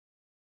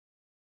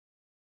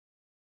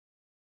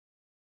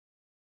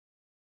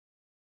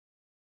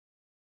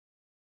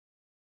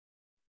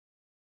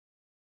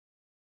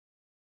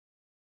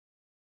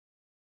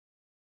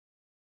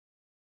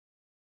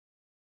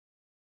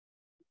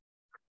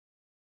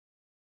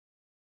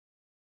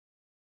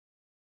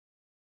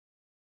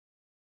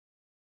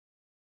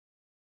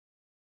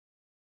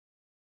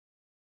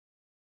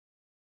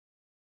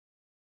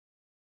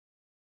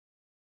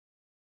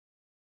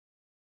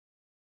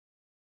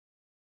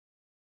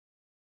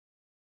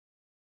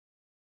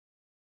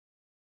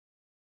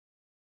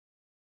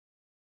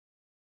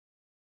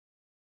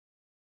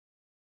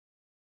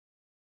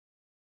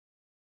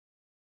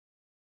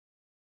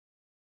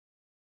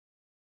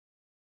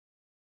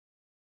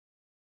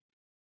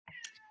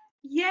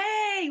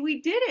Yay,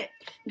 we did it.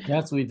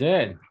 Yes, we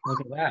did.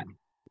 Look at that.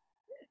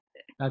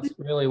 That's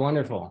really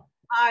wonderful.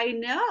 I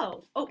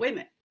know. Oh, wait a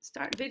minute.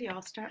 Start video.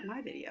 I'll start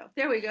my video.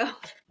 There we go.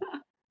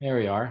 There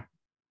we are.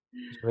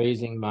 Just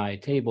raising my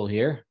table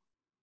here.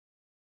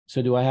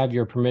 So do I have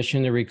your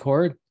permission to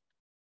record?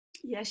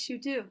 Yes, you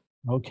do.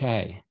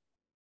 Okay.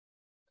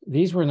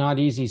 These were not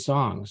easy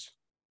songs.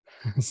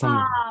 Some,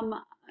 Um,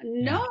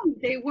 yeah. no,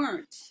 they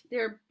weren't.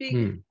 They're big.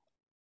 Hmm.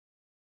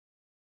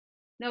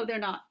 No, they're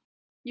not.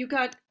 You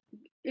got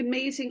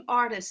amazing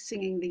artists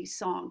singing these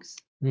songs.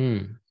 Hmm.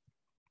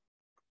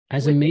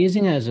 As With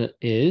amazing as it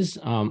is,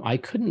 I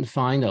couldn't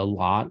find a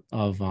lot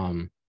of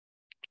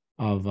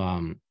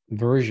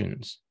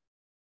versions.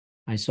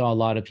 I saw a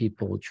lot of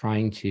people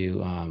trying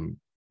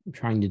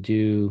to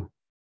do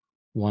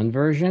one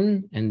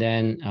version, and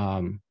then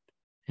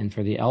and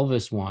for the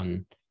Elvis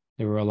one,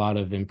 there were a lot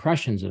of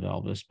impressions of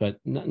Elvis, but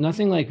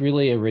nothing like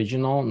really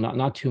original,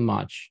 not too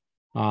much.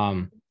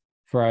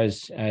 For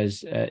as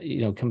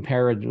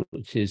compared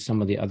to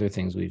some of the other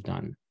things we've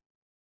done.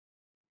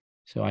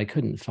 So I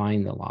couldn't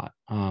find a lot.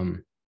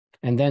 And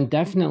then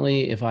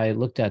definitely if I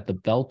looked at the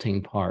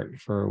belting part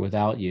for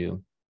Without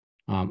You,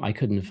 I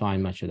couldn't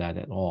find much of that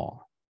at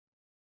all.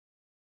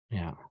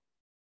 Yeah.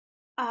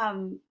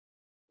 um,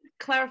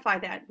 clarify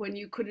that when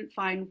you couldn't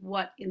find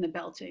what in the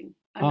belting.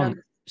 Um,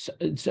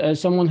 Another.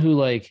 Someone who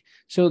like,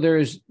 so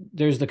there's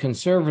the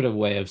conservative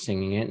way of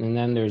singing it, and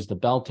then there's the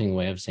belting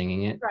way of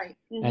singing it, Right.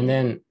 and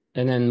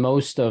then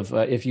most of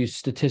if you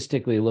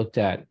statistically looked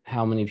at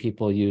how many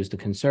people use the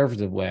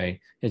conservative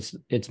way, it's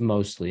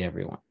mostly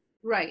everyone.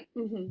 Right.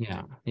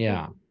 Yeah,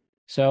 yeah.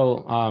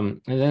 So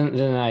and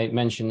then I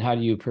mentioned, how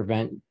do you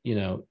prevent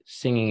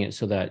singing it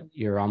so that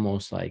you're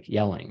almost like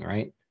yelling,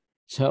 right?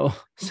 So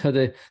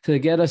to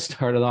get us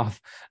started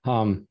off,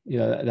 I'm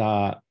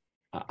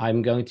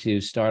going to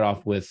start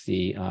off with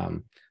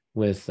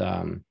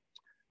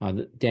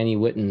Danny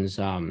Whitten's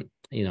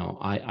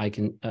I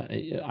can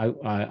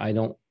I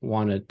don't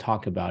want to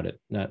talk about it,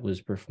 that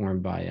was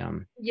performed by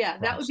Yeah,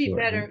 that would be Stewart,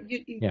 right? better.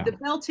 Yeah, The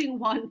belting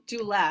one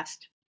do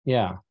last.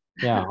 yeah,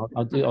 yeah.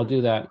 I'll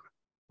do that.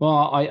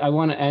 Well, I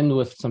want to end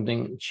with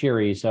something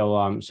cheery, so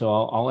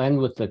I'll end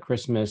with the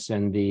Christmas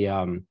and the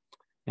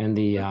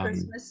For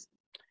Christmas.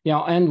 yeah,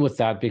 I'll end with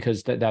that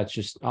because that's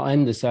just, I'll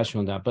end the session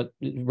with that. But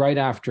right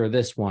after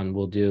this one,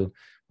 we'll do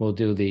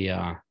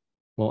the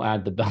we'll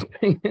add the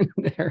belting in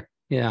there.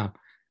 Yeah.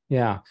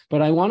 Yeah.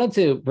 But I wanted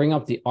to bring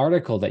up the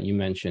article that you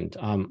mentioned.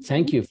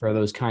 Thank Mhm. you for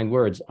those kind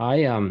words.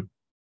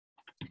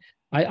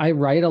 I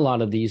write a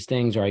lot of these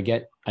things, or I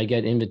get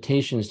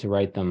invitations to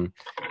write them.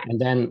 And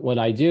then what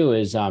I do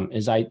is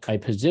I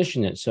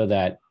position it so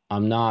that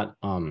I'm not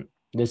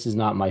this is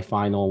not my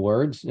final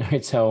words,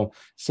 right? So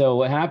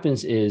what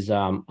happens is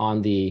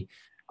on the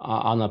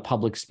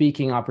public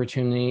speaking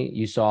opportunity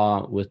you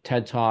saw with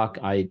TED Talk,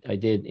 I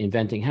did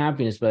Inventing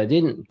Happiness, but I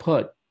didn't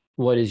put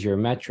what is your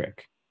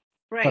metric,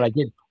 but I Right.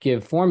 did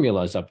give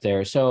formulas up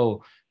there.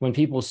 So when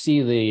people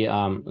see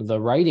the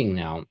writing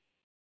now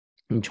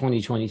in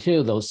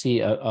 2022, they'll see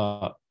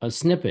a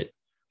snippet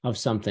of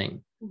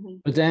something.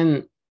 Mhm. But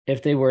then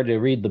if they were to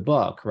read the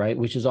book, right,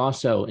 which is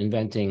also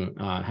Inventing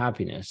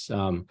Happiness,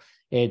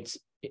 it's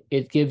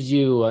it gives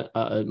you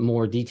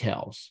more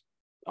details.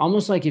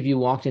 Almost like if you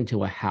walked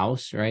into a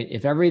house, right?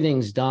 If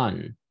everything's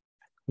done,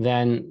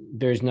 then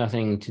there's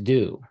nothing to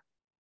do.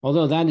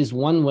 Although that is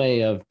one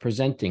way of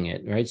presenting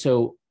it, right?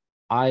 So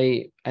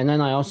and then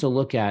I also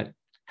look at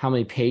how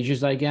many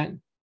pages I get,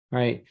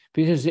 right?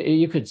 Because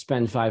you could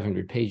spend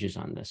 500 pages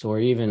on this, or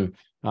even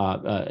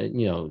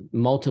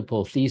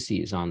multiple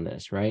theses on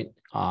this, right?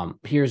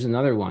 Here's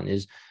another one: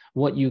 is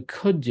what you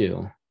could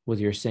do with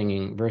your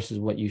singing versus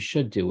what you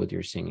should do with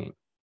your singing.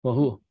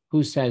 Well,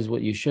 who says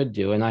what you should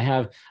do? And I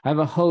have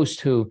a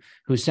host who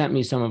sent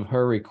me some of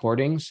her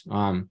recordings,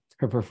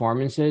 her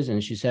performances,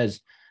 and she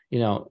says,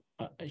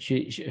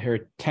 she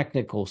her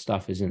technical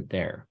stuff isn't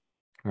there,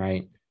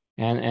 right?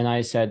 And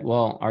I said,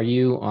 well, are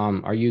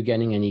you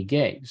getting any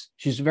gigs?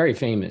 She's very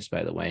famous,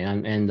 by the way,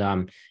 and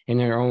in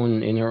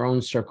her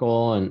own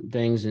circle and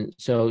things. And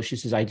so she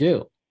says, I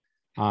do.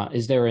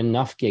 Is there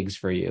enough gigs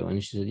for you?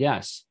 And she said,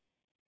 yes.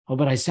 Oh,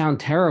 but I sound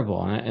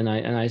terrible. And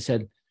I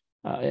said,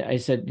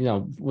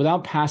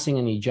 without passing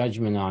any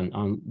judgment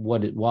on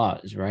what it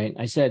was, right?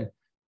 I said,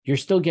 you're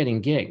still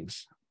getting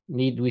gigs.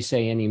 Need we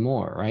say any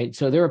more, right?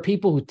 So there are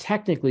people who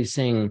technically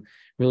sing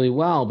really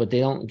well, but they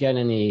don't get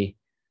any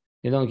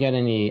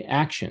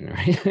action,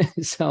 right?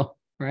 So,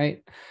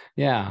 right?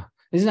 Yeah.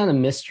 Isn't that a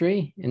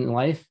mystery in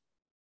life?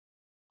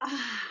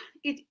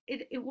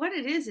 What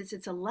it is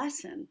it's a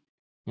lesson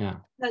Yeah.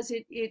 because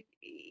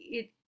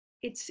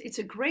it's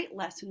a great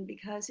lesson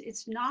because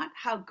it's not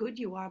how good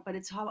you are, but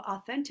it's how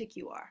authentic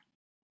you are.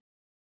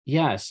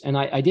 Yes. And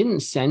I didn't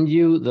send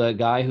you the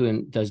guy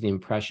who does the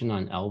impression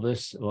on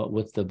Elvis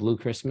with the Blue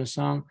Christmas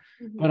song,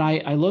 but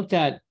Mhm. I looked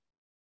at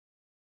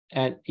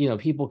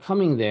people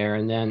coming there,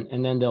 and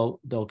then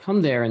they'll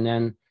come there, and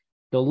then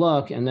they'll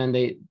look, and then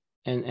they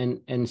and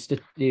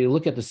you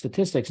look at the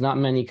statistics, not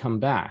many come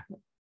back.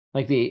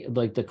 like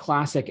the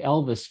classic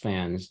Elvis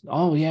fans.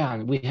 Oh yeah,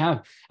 we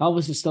have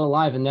Elvis is still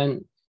alive,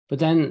 but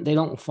then they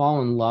don't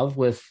fall in love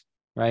with,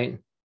 right,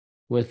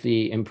 with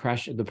the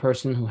impression, the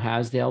person who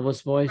has the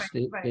Elvis voice.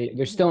 Right, right,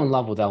 They're still in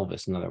love with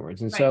Elvis, in other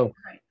words. And right,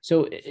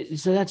 so right.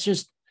 so that's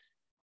just,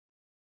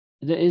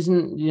 there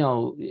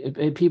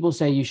isn't, people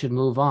say you should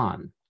move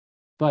on,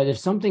 but if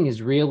something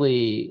is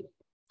really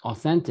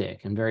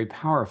authentic and very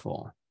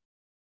powerful,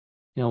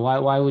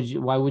 why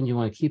wouldn't you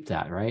want to keep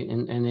that, right?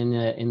 And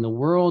in the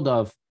world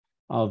of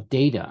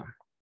data,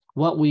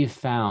 what we've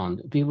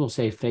found, people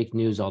say fake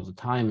news all the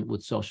time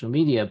with social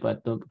media,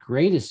 but the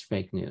greatest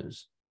fake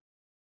news,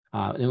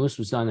 and this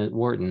was done at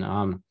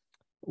Wharton,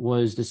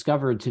 was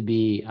discovered to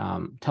be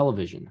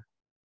television,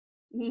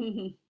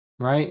 Mhm.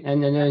 right?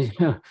 And then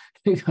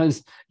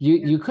because Yeah.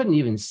 you couldn't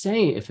even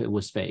say if it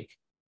was fake.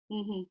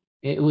 Mhm.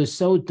 It was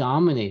so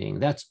dominating.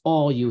 That's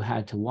all you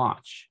had to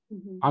watch.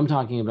 Mhm. I'm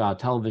talking about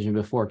television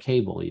before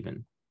cable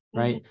even, Mhm.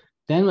 right?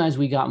 Then as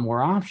we got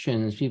more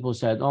options, people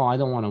said, "Oh, I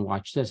don't want to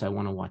watch this. I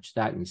want to watch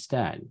that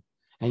instead."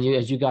 And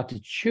as you got to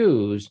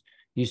choose,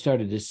 you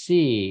started to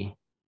see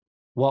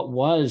what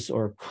was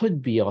or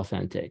could be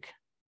authentic,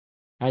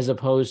 as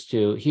opposed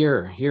to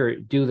here,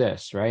 do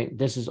this, right?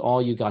 This is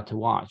all you got to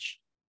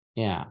watch.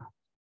 Yeah,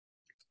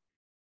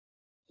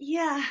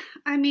 Yeah,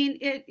 I mean,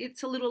 it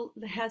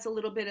has a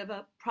little bit of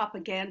a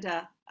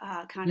propaganda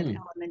kind of Hmm.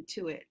 element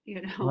to it,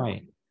 you know.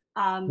 Right,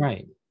 Um,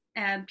 right,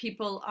 and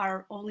people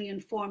are only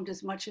informed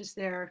as much as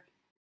they're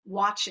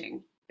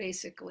watching,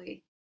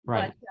 basically.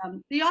 But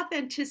right. the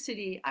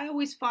authenticity, I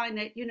always find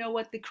that, you know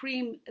what, the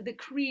cream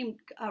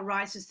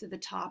rises to the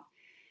top.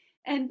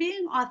 And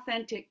being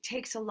authentic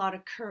takes a lot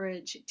of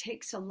courage. It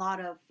takes a lot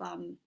of,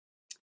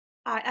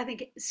 I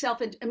think,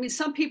 I mean,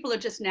 some people are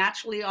just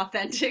naturally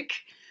authentic,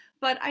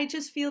 but I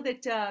just feel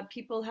that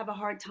people have a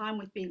hard time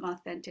with being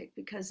authentic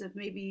because of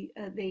maybe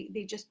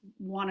they just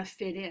want to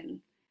fit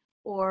in,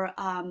 or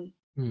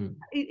Hmm.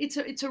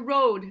 it's a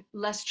road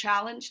less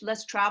challenged,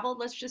 less traveled.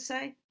 Let's just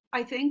say.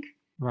 I think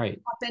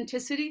Right.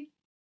 authenticity.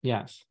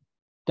 Yes,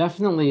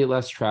 definitely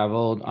less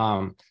traveled.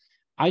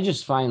 I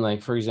just find,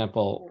 like, for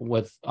example,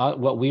 with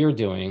what we are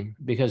doing,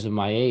 because of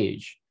my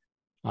age,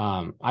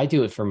 I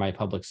do it for my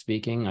public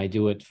speaking. I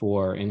do it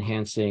for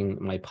enhancing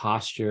my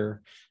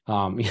posture.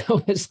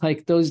 It's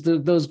like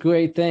those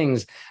great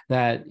things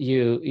that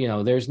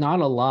there's not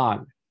a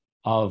lot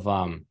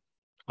of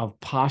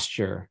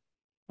posture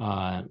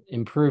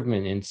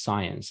improvement in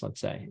science, let's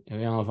say.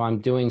 If I'm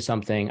doing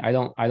something, I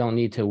don't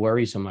need to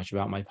worry so much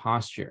about my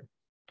posture,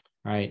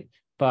 right?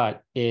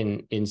 But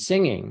in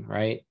singing,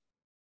 right,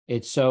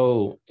 it's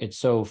so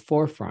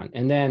forefront.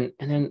 And then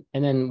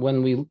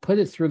when we put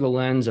it through the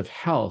lens of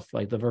health,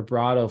 like the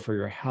vibrato for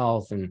your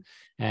health, and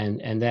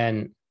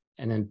then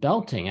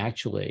belting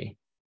actually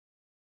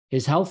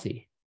is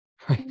healthy.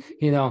 Right?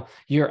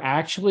 You're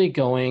actually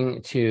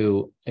going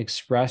to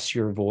express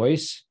your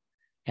voice,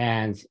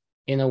 and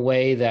in a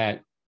way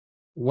that,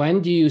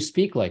 when do you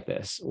speak like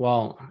this?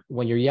 Well,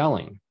 when you're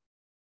yelling.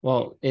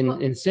 Well, Well,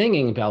 in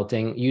singing,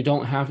 belting, you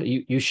don't have,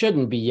 you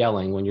shouldn't be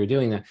yelling when you're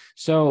doing that.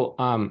 So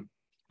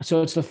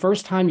it's the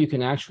first time you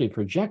can actually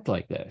project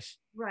like this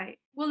right.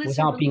 Well, it's a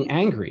without being release.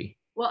 angry.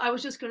 Well, I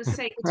was just going to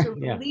say it's Right. a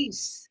Yeah.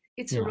 release.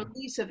 It's a Yeah.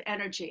 release of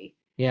energy,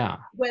 Yeah.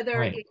 whether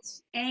Right.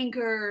 it's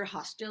anger,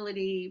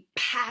 hostility, Right.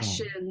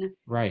 passion.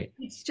 Right.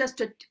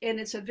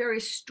 It's a very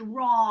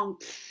strong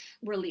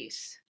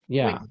release when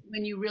Yeah.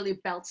 when you really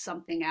belt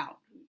something out.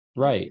 You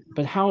Right.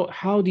 But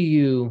how do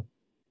you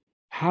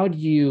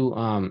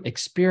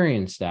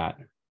experience that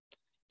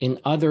in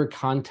other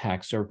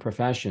contexts or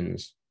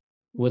professions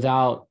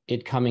without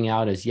it coming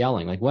out as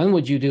yelling? Like, when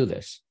would you do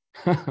this?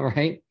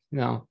 Right?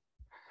 No.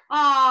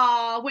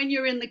 When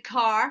you're in the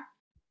car,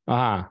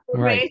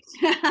 Right.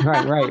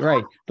 right?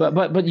 Right.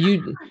 But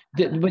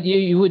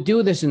you would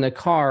do this in the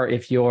car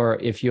if you're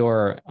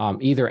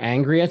either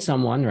angry at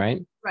someone,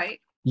 right? Right.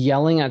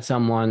 Yelling at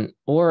someone,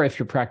 or if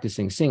you're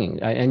practicing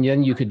singing. And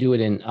then you could do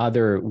it in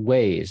other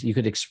ways. You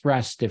could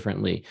express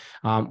differently.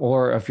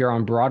 Or if you're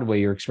on Broadway,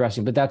 you're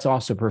expressing, but that's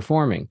also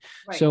performing.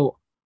 Right. So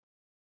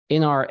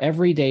in our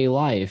everyday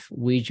life,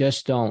 we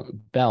just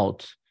don't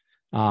belt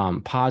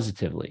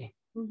positively.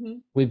 Hmm.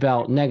 We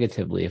belt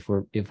negatively,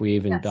 if we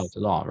even belt Yes.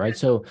 at all, right? Yes.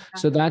 So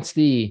Exactly. that's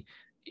the,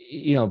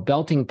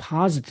 belting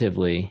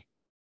positively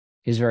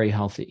is very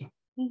healthy.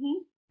 Hmm.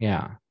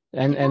 Yeah.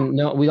 And Yeah. and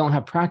no, we don't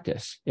have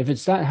practice. If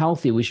it's that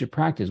healthy, we should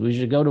practice. We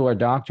should go to our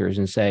doctors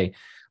and say,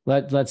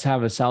 let's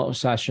have a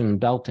session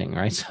belting,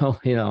 right? So,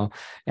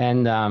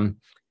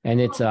 and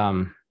it's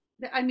Well,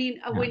 I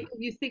mean, yeah, when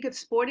you think of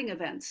sporting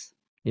events,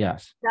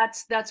 yes.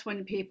 that's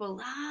when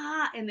people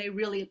and they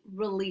really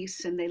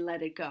release and they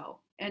let it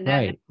go, and that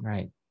Right,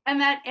 right.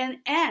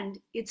 and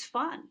it's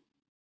fun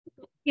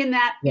in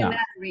Yeah,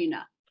 that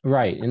arena.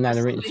 right. In that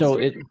Unless arena. somebody's So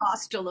really it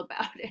hostile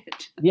about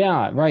it.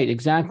 yeah, right,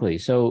 exactly.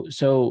 So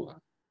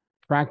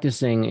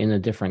practicing in a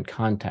different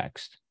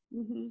context.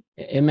 Hmm.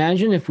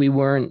 Imagine if we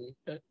weren't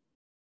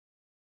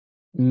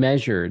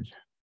measured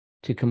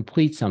to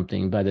complete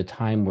something by the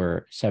time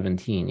we're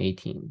 17,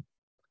 18.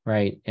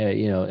 right?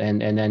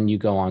 And then you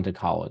go on to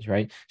college,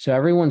 right? So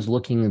everyone's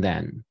looking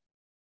then.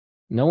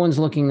 No one's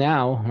looking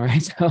now,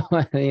 right? So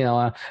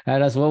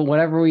at us, well,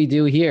 whatever we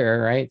do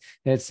here, right?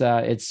 It's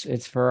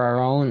for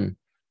our own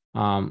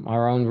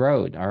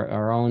road,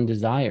 our own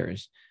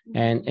desires,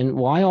 and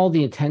why all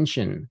the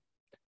attention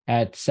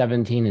at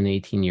 17 and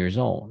 18 years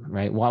old,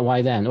 right?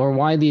 Why then? Or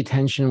why the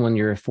attention when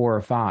you're 4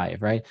 or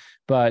 5, right?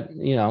 But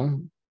we're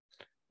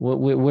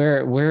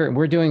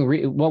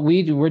doing what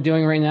we're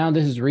doing right now.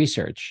 This is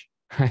research,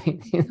 right?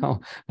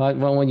 But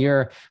when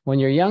you're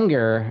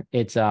younger,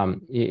 it's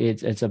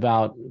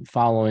about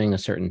following a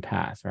certain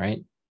path,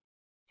 right?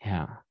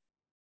 Yeah.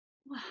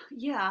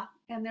 Yeah,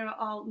 and there are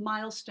all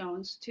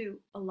milestones too,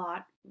 a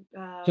lot.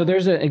 So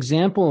there's an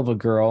example of a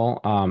girl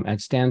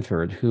at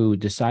Stanford who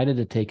decided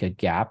to take a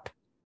gap.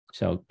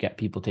 So get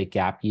people take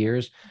gap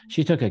years.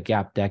 She took a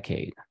gap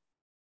decade.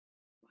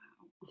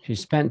 She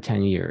spent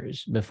 10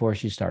 years before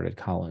she started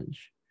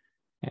college,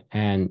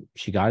 and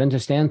she got into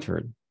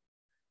Stanford.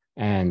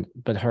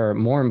 But her,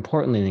 more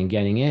importantly than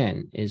getting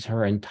in, is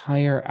her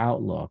entire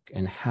outlook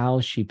and how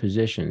she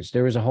positions.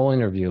 There was a whole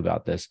interview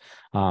about this,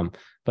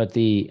 but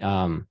the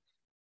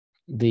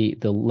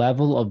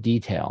level of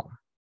detail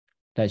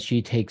that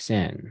she takes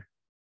in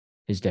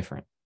is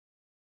different.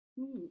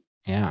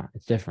 Yeah,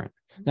 it's different.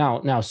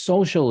 Now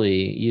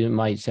socially, you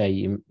might say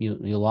you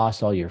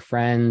lost all your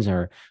friends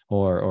or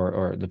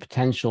the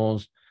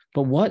potentials,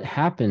 but what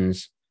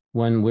happens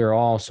when we're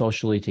all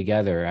socially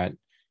together at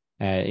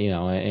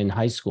in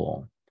high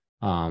school,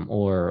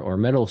 or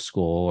middle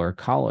school or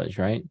college,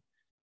 right?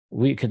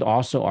 We could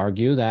also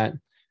argue that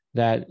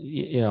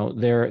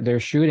there are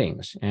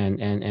shootings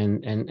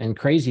and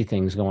crazy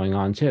things going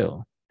on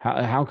too.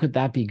 How could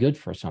that be good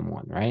for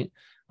someone, right?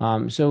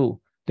 So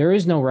there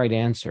is no right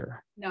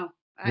answer. No,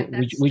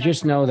 We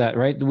just know that,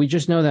 right? We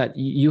just know that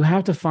you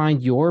have to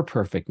find your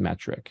perfect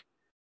metric,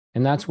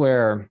 and that's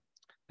where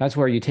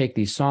you take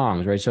these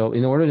songs, right? So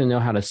in order to know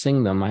how to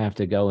sing them, I have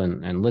to go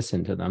and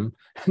listen to them.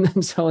 And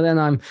then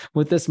I'm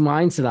with this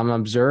mindset, I'm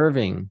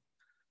observing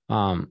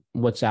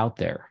what's out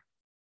there,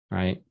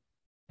 right?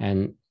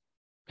 And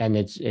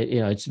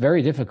it's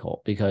very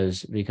difficult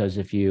because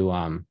if you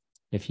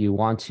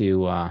want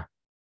to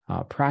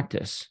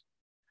practice,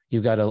 you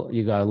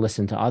gotta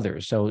listen to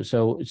others. So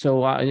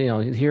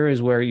here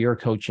is where your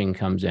coaching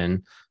comes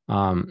in.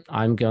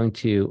 I'm going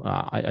to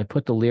I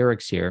put the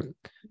lyrics here.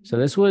 So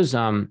this was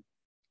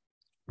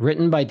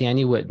written by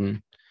Danny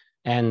Whitten,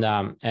 and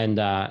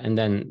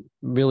then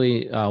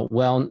really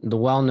the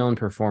well-known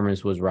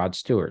performance was Rod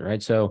Stewart,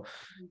 right? So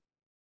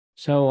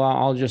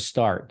I'll just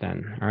start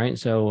then. All right.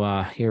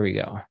 So here we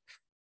go.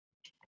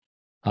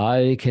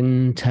 I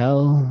can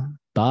tell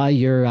by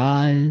your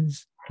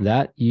eyes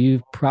that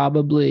you've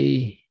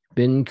probably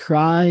been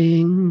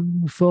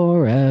crying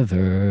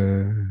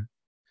forever,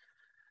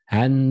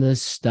 and the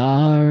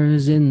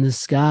stars in the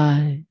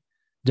sky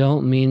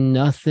don't mean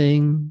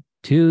nothing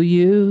to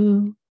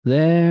you.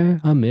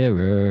 They're a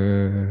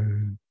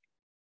mirror.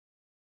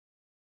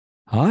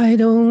 I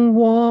don't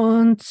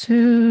want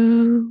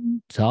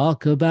to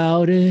talk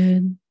about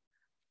it,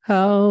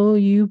 how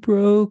you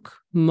broke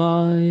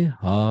my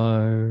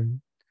heart.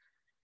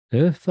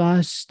 If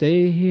I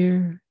stay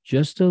here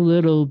just a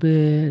little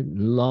bit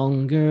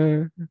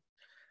longer,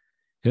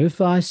 if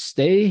I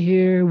stay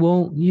here,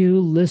 won't you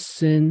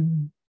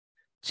listen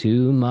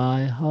to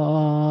my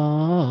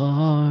heart?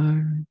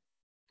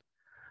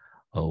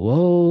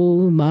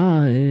 Oh,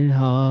 my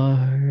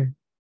heart.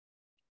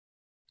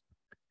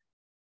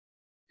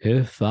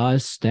 If I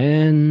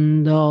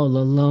stand all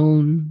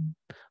alone,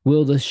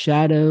 will the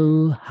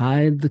shadow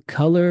hide the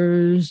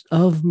colors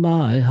of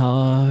my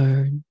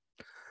heart?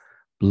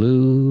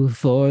 Blue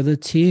for the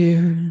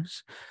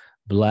tears,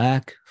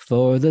 black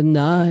for the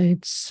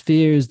nights,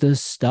 fears the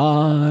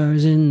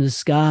stars in the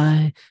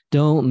sky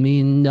don't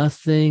mean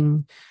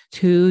nothing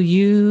to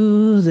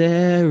you.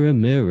 They're a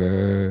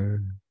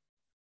mirror.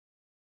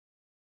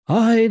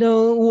 I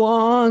don't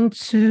want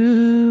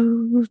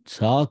to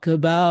talk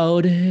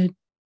about it,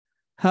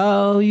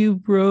 how you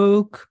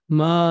broke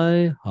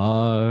my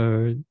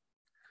heart.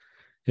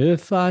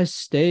 If I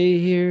stay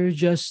here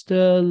just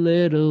a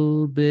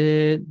little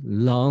bit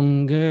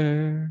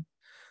longer,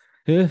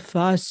 if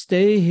I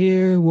stay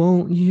here,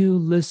 won't you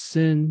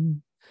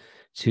listen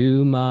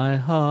to my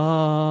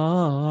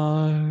heart?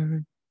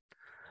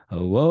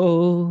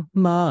 Oh,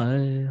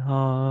 my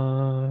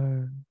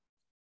heart.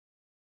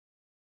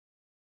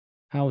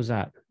 How was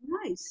that?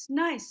 Nice,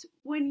 nice.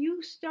 When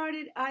you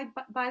started,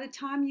 by the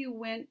time you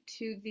went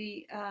to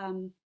the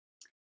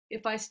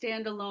 "If I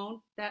Stand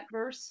Alone," that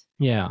verse,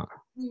 Yeah.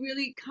 you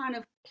really kind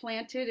of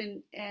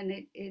planted,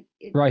 and it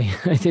Right.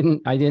 I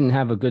didn't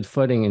have a good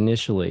footing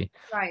initially.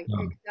 right,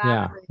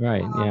 Yeah, exactly.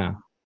 right. Yeah.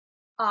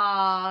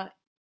 Uh,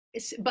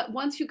 but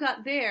once you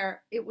got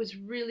there, it was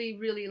really,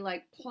 really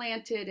like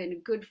planted and a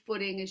good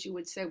footing, as you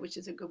would say, which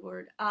is a good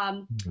word.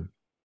 Mhm.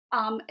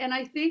 And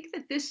I think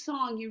that this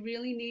song you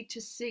really need to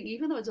sing,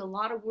 even though it's a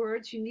lot of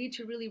words, you need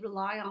to really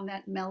rely on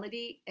that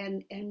melody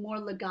and more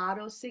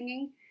legato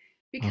singing,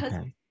 because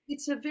Okay.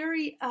 it's a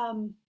very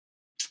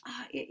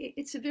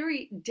it's a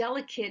very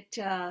delicate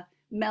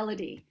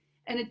melody,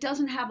 and it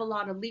doesn't have a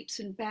lot of leaps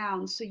and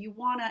bounds. So you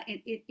wanna,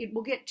 it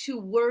will get too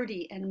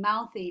wordy and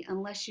mouthy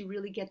unless you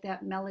really get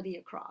that melody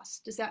across.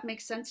 Does that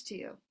make sense to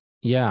you?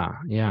 Yeah,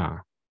 yeah.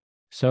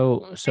 So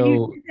And you so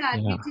did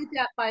that. yeah. You did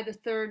that by the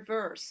third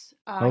verse.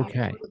 You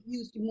Okay. sort of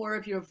used more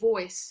of your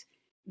voice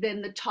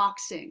than the talk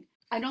sing.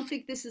 I don't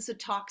think this is a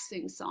talk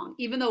sing song,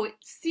 even though it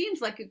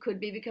seems like it could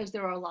be because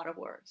there are a lot of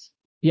words.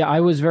 Yeah, I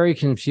was very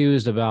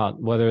confused about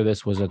whether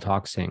this was a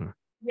talk sing.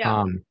 Yeah,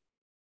 Um,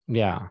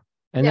 yeah.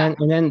 yeah,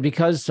 And then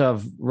because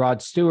of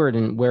Rod Stewart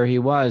and where he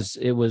was,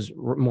 it was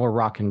more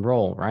rock and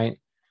roll, right?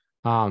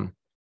 Um,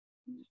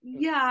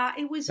 yeah.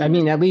 It was. I It was.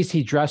 mean, at least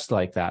he dressed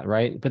like that,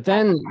 right? But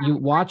Yeah, then you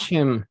watch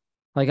him,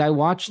 like I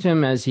watched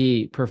him as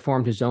he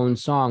performed his own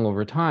song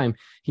over time.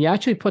 He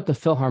actually put the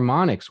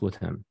Philharmonics with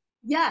him.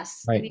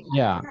 yes, and Right. he,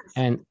 Yeah. yes,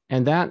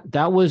 And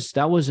that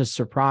was a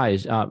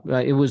surprise.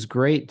 It was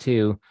great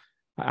to.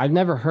 I've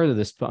never heard of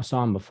this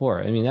song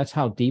before. I mean, that's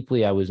how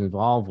deeply I was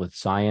involved with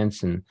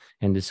science and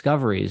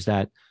discoveries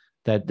that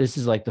this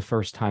is like the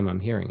first time I'm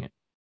hearing it.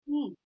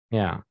 mm,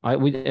 Yeah.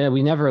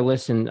 We never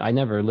listened. I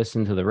never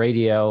listened to the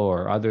radio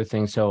or other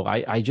things. So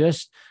I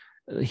just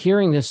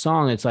hearing this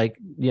song. It's like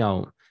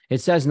it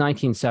says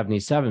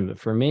 1977, but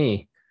for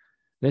me,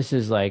 this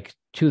is like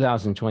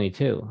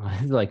 2022.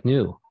 It's like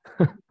new,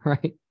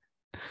 right?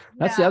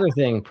 That's the yeah, other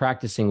thing,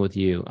 practicing with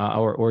you,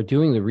 or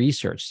doing the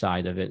research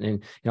side of it.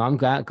 And I'm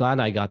glad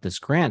I got this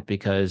grant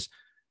because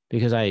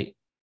I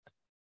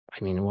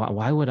mean,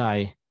 why would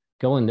I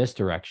go in this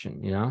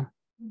direction?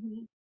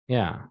 mhm.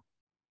 Yeah,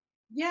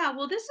 Yeah.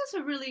 Well, this is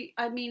a really.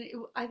 I mean,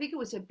 I think it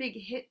was a big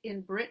hit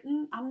in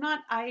Britain. I'm not.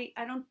 I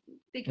don't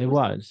think it it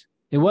was.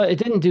 was. It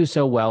didn't do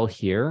so well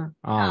here.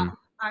 Yeah,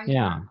 I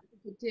Yeah. don't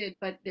think it did,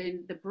 but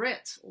then the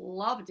Brits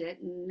loved it,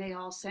 and they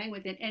all sang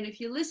with it. And if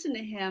you listen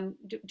to him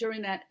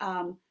during that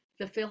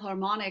the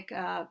Philharmonic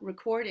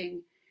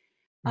recording,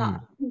 uh,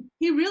 Hmm.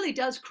 he really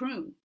does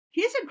croon.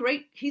 He's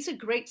a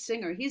great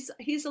singer.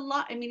 He's a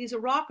lot. I mean, he's a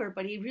rocker,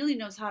 but he really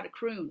knows how to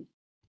croon.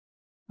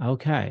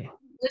 Okay.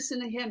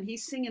 Listen to him.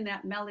 He's singing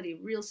that melody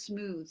real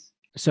smooth.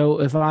 So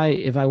if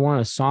I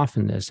want to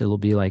soften this, it'll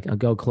be like a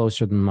go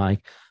closer than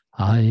like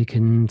I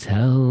can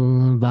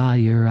tell by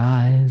your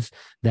eyes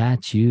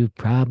that you've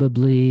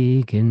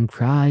probably been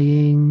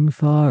crying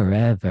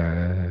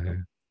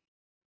forever.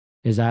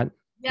 Is that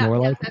Yeah, more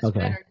yeah, like that's okay?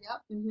 better.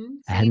 Yep.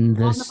 Same And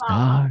the on the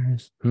vowel.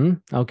 stars. Hmm?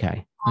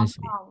 Okay, I On the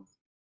see. vowels.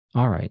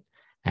 All right.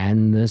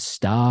 And the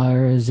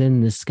stars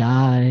in the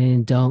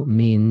sky don't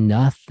mean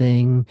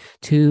nothing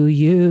to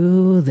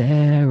you.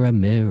 They're a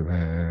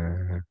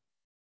mirror.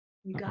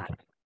 You got Okay.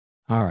 it.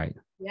 All right.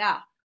 Yeah.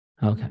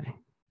 Mhm. Okay.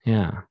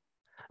 Yeah.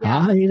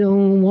 Yeah. I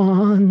don't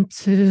want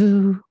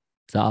to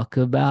talk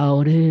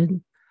about it,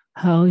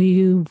 how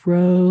you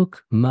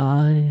broke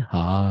my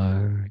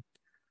heart.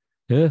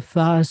 If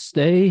I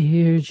stay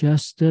here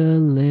just a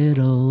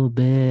little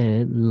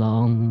bit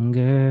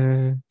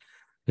longer,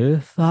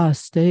 if I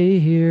stay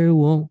here,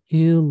 won't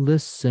you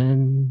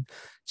listen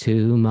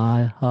to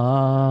my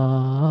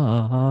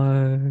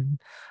heart?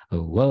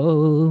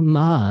 Oh,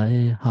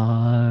 my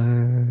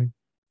heart.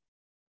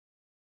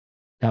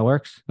 That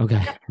works?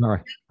 Okay. Yeah. All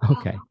right.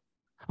 Okay.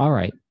 All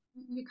right.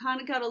 You kind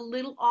of got a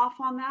little off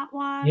on that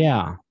one.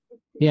 Yeah.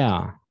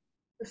 Yeah.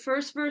 The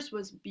first verse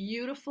was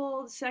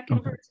beautiful. The second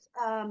Okay. verse,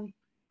 I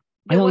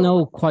there don't was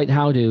know quite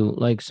how to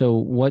like, so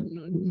what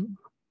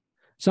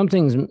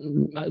something's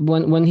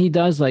when he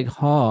does like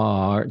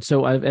hard.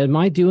 So am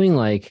I doing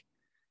like,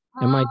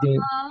 am I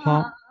doing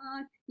hard?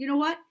 you know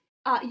what?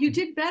 You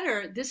did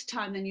better this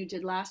time than you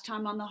did last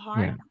time on the heart.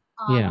 Yeah.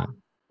 Um, Yeah.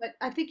 but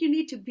I think you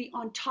need to be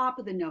on top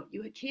of the note.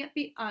 You can't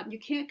be. You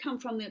can't come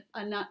from the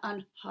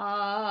on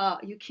ha.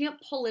 You can't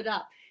pull it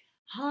up.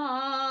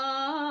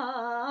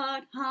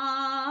 Heart,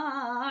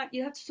 heart.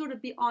 You have to sort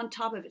of be on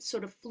top of it,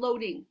 sort of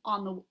floating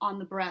on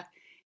the breath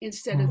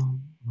instead of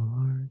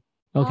Hard.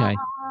 Okay.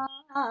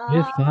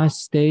 If I heart,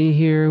 stay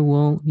here,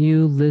 won't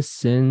you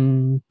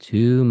listen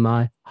to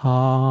my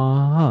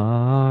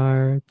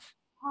heart?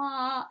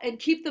 and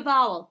keep the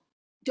vowel.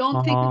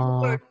 Don't think of the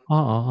word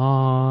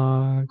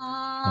Heart.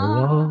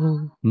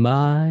 Oh,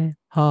 my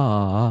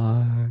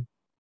heart.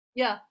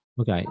 yeah.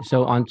 Okay.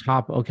 So on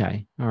top.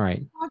 Okay. All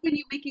right. When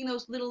you're making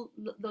those little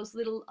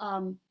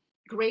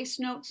grace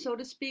notes, so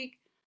to speak.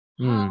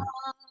 Hmm.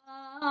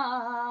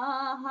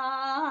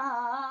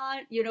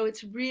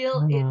 It's real.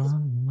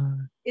 Heart.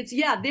 It's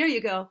yeah. There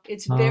you go.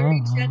 It's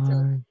very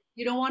gentle. Heart.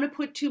 You don't want to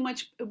put too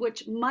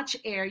much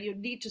air. You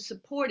need to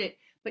support it,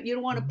 but you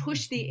don't want to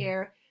push the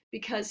air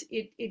because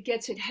it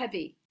gets it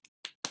heavy.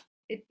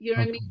 You know what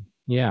I Okay. mean?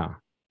 Yeah.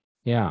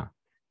 Yeah.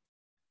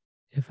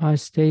 If I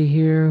stay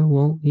here,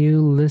 won't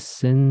you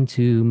listen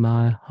to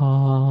my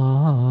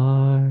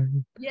heart?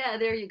 Yeah.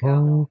 There you go.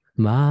 Oh,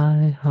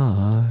 my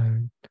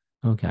heart.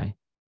 Okay.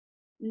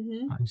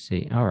 Hmm. I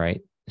see. All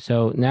right.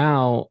 So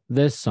now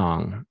this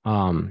song,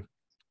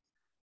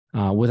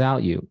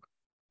 Without You.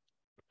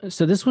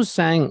 So this was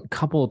sang a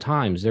couple of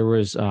times. There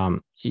was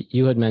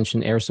you had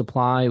mentioned Air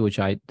Supply, which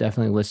I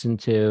definitely listened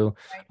to.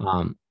 Right.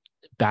 Um,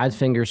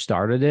 Badfinger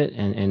started it,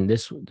 and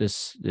this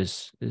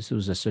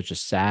was such a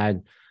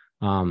sad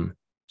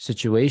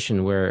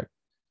situation where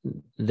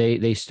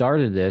they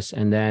started this,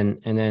 and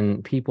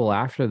then people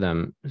after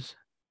them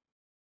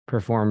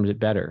performed it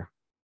better.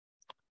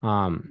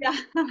 Yeah.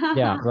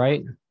 Yeah,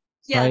 right.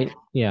 Yeah. Right.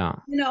 Yeah.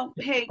 You know,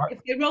 hey, if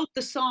they wrote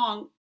the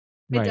song,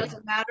 it Right.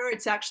 doesn't matter.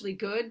 It's actually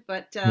good,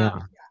 but Yeah.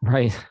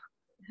 Right.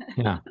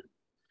 Yeah.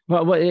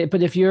 Well,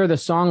 but if you're the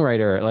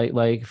songwriter,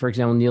 like for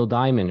example, Neil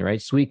Diamond,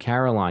 right? Sweet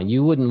Caroline,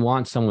 you wouldn't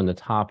want someone to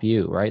top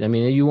you, right? I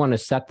mean, you want to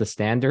set the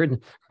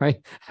standard, right?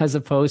 As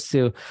opposed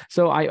to,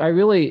 so I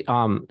really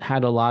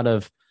had a lot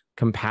of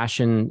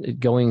compassion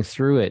going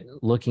through it,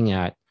 looking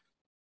at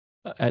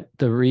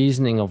the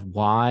reasoning of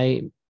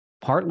why.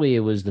 Partly it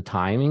was the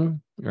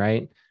timing,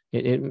 right?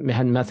 It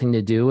had nothing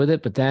to do with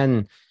it, but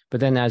then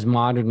as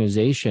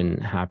modernization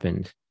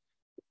happened,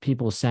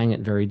 people sang it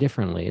very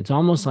differently. It's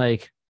almost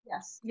like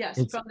yes,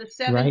 it's from the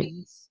right.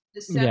 70s,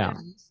 the Yeah.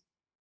 70s,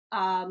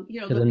 you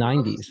know, To the the early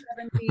 90s.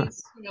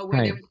 70s, you know, where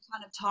Right. there was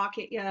kind of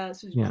talking, yeah,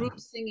 so Yeah. group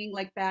singing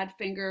like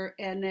Badfinger,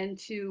 and then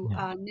to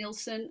Yeah.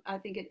 Nilsson, I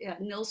think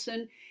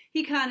Nilsson,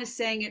 he kind of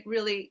sang it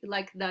really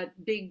like the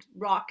big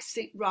rock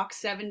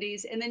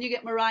 70s, and then you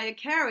get Mariah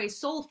Carey,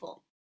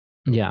 soulful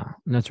Yeah.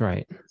 That's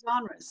right.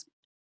 genres.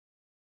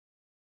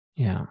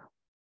 Yeah.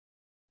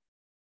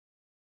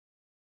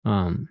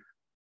 Um,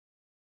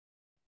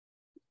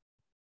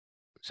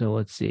 so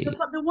let's see.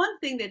 The one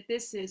thing that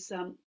this is,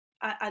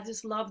 I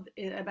just love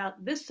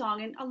about this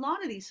song and a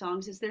lot of these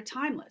songs is they're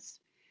timeless.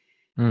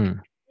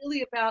 Mm.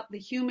 Really about the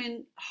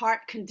human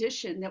heart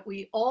condition that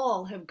we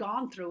all have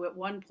gone through at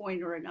one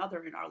point or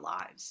another in our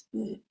lives.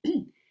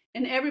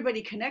 And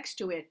everybody connects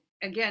to it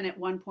again at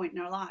one point in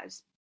our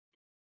lives.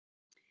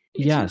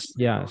 It's Yes, universal.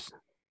 yes.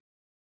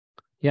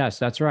 Yes,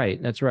 that's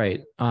right. That's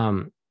right.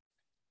 So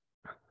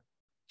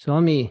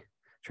let me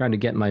try to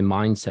get my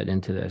mindset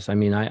into this. I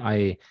mean,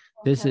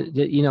 this Okay.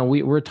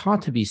 is, we're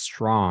taught to be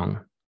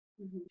strong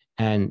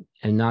Mhm.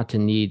 and not to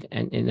need,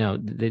 and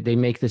they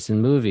make this in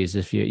movies.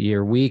 If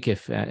you're weak,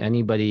 if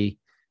anybody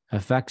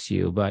affects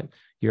you, but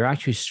you're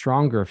actually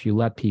stronger if you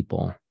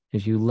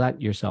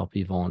let yourself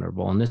be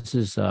vulnerable. And this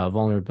is a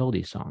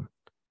vulnerability song,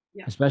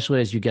 Yeah.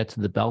 especially as you get to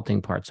the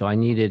belting part. So I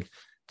needed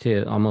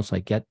to almost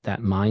like get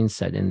that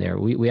mindset in there.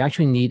 We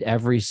actually need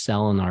every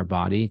cell in our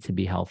body to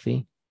be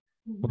healthy.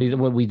 Mhm.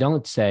 What we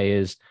don't say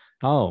is,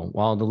 oh,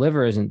 well, the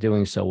liver isn't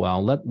doing so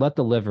well. Let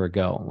the liver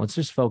go. Let's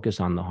just focus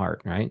on the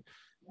heart, right?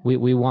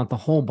 We want the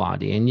whole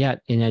body, and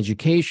yet in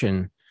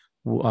education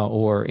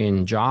or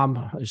in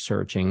job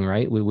searching,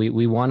 right?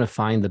 We want to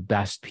find the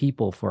best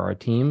people for our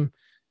team.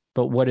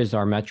 But what is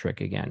our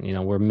metric again?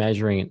 We're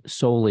measuring it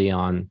solely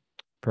on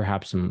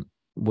perhaps some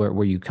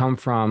where you come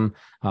from,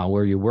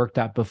 where you worked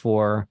at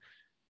before.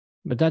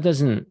 But that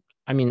doesn't.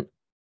 I mean,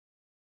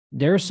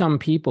 there are some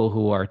people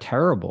who are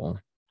terrible,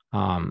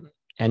 um,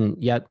 and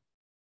yet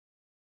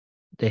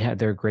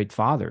they're great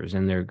fathers,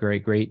 and they're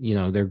great,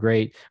 they're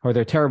great, or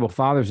they're terrible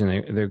fathers, and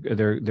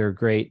they're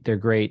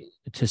great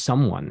to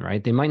someone,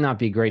 right? They might not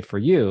be great for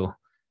you,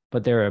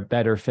 but they're a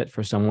better fit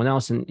for someone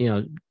else.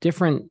 And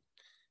different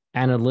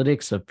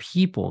analytics of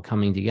people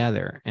coming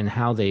together and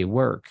how they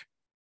work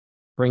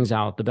brings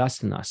out the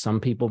best in us. Some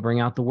people bring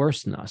out the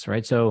worst in us,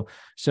 right? So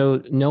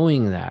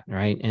knowing that,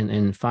 right,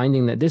 and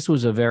finding that this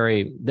was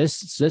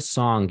this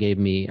song gave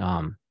me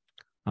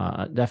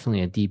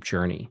definitely a deep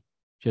journey,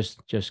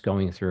 just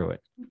going through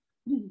it.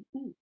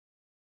 Mhm.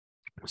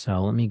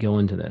 So let me go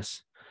into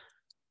this.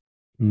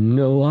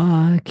 No,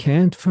 I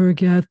can't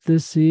forget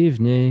this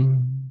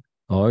evening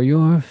or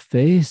your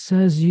face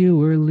as you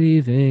were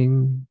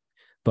leaving,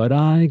 but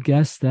I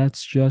guess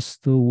that's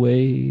just the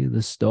way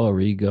the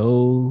story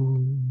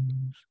goes.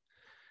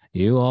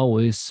 You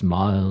always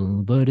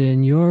smile, but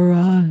in your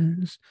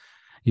eyes,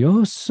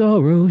 your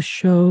sorrow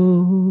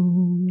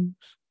shows.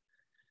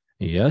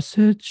 Yes,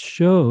 it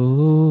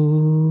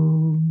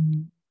shows.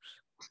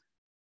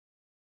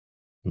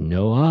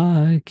 No,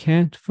 I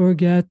can't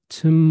forget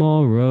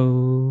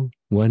tomorrow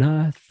when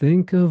I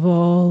think of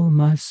all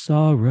my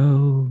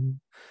sorrow.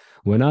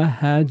 When I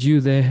had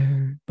you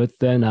there, but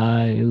then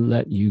I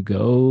let you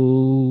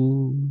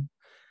go.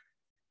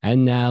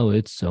 And now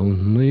it's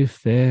only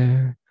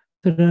fair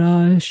that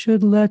I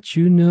should let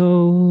you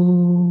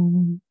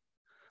know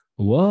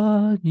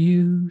what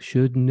you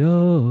should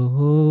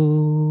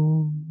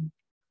know.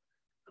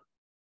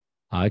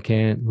 I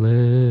can't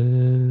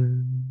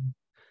live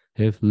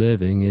if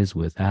living is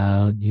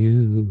without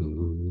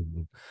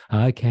you.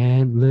 I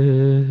can't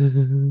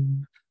live.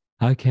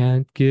 I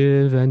can't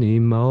give any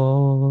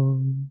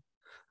more.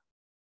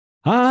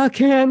 I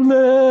can't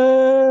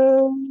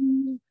live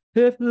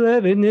if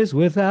living is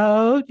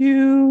without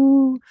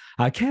you.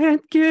 I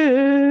can't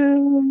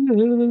give.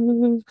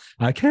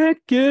 I can't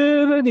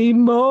give any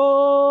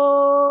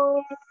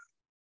more.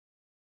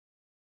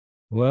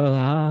 Well,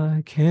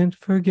 I can't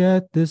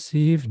forget this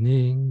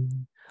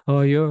evening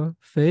or your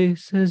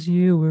face as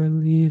you were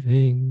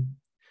leaving.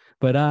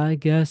 But I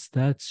guess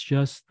that's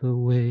just the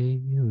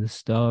way the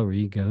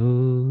story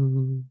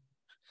goes.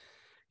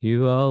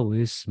 You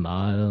always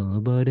smile,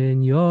 but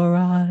in your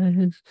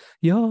eyes,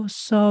 your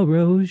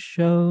sorrow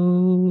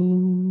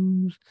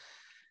shows.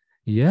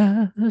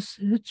 Yes,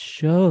 it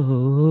shows.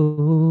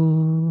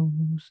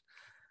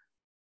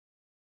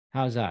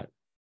 How's that?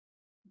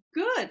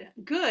 Good,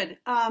 good.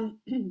 I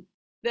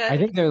The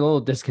think they're a little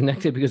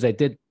disconnected because I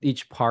did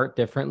each part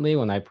differently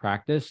when I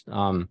practiced.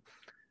 I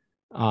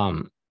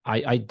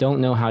don't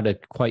know how to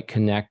quite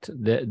connect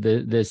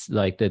this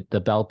like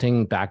the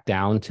belting back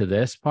down to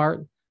this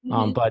part.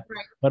 Mhm, But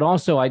right.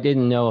 also I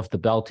didn't know if the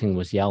belting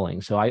was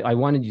yelling. So I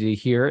wanted you to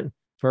hear it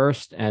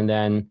first and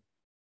then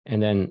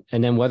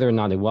whether or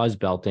not it was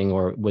belting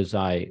or was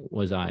I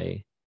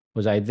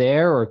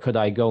there or could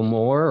I go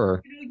more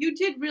or You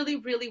did really,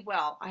 really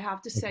well. I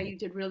have to say, okay. you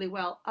did really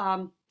well.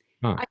 Huh.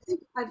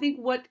 I think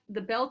what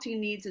the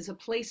belting needs is a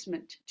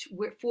placement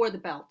for the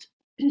belt,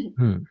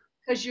 Hmm.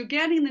 because you're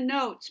getting the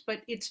notes,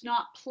 but it's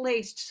not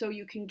placed so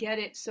you can get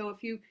it. So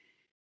if you,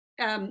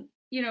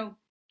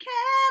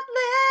 can't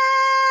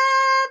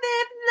live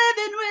if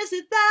living was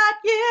without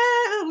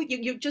you.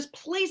 You're just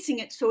placing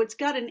it so it's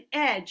got an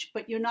edge,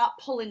 but you're not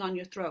pulling on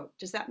your throat.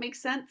 Does that make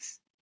sense?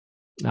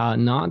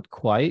 Not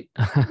quite.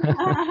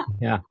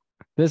 Yeah.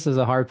 This is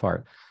a hard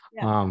part.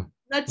 Yeah. Um,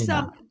 Let's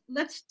yeah,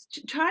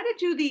 try to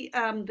do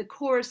the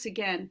chorus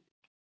again.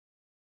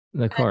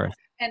 the And, chorus.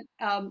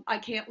 I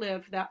can't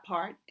live that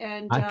part.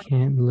 And I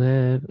can't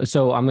live.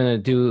 So I'm gonna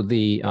do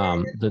the yeah,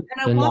 um the and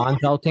I the want you to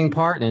non-belting think,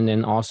 part and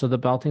then also the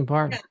belting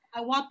part. yeah,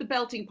 I want the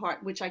belting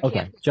part, which I can't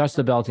Okay, do. just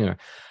the belting part.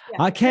 Yeah.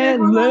 I Wait,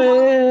 can't hold on, hold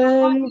on.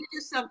 I want live. you to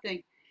do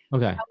something.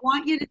 Okay, I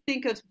want you to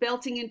think of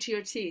belting into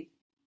your teeth.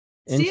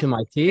 See if into my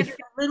you can get teeth. it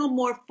a little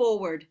more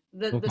forward,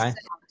 the Okay, sound,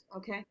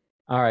 okay?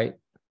 all right.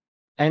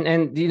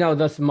 And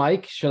this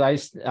mic, should I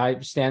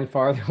stand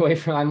farther away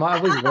from? I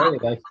was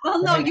worried. Like,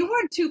 Well, no, right. you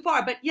weren't too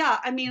far, but yeah,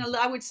 I mean,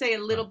 I would say a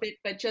Oh, little bit,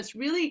 but just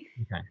really,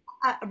 okay.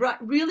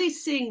 really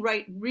sing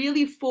right,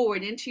 really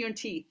forward into your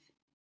teeth.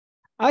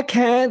 I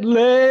can't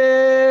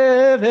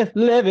live if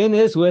living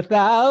is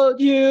without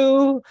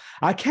you.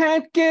 I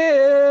can't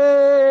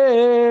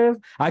give.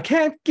 I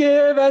can't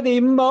give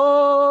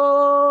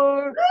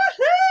anymore.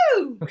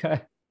 Woohoo!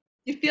 Okay.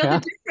 You feel the Yeah.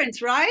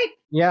 difference, right?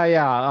 Yeah.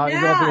 Well, the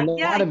Yeah,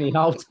 yeah. anatomy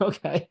helped.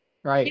 Okay.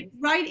 Right. It's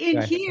right in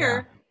Okay. Yeah.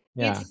 here.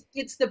 Yeah.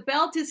 It's the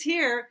belt is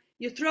here.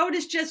 Your throat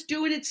is just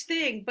doing its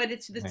thing, but Right.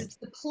 it's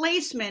the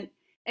placement,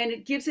 and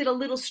it gives it a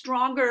little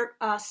stronger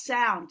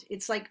sound.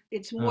 It's like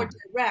it's more Oh,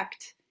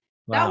 direct.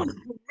 That wow. was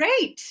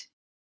great.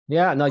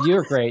 Yeah. No,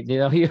 you're great.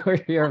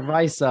 Your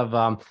advice of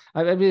I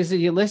mean, so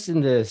you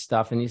listen to this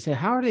stuff and you say,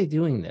 how are they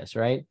doing this?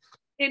 Right.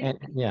 And And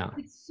yeah.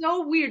 it's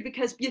so weird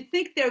because you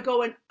think they're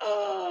going,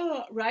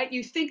 oh, right?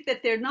 You think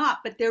that they're not,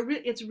 but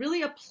it's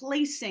really a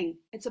placing.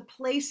 It's a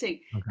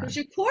placing Okay. because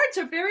your chords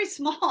are very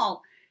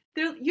small.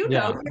 They're,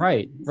 Yeah. you're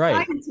Right. Right.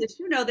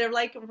 scientists, they're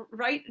like,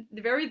 right,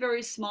 very,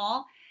 very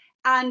small.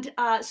 And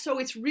so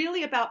it's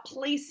really about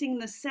placing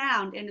the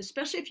sound. And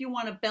especially if you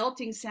want a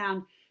belting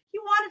sound,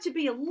 you want it to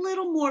be a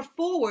little more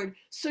forward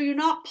so you're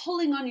not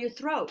pulling on your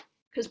throat,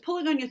 because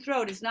pulling on your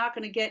throat is not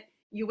going to get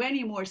you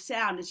any more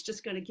sound. It's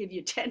just going to give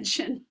you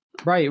tension.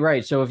 Right,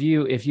 right. So if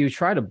you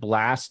try to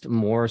blast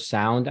more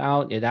sound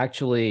out, it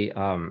actually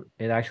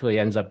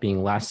ends up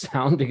being less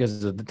sound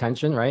because of the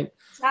tension, right?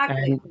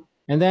 Exactly.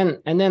 And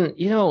and then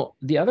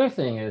the other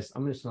thing is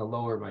I'm just gonna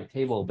lower my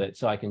table a bit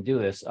so I can do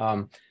this.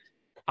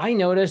 I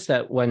noticed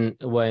that when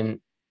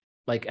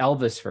like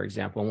Elvis, for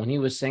example, when he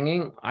was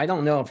singing, I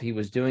don't know if he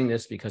was doing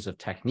this because of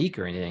technique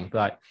or anything,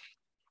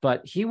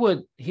 but he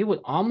would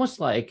almost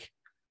like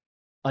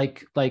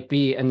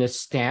be in this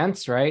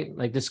stance, right?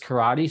 Like this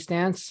karate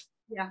stance,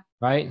 Yeah.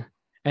 right?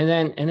 And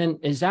then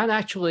is that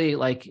actually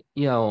like,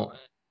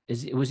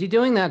 was he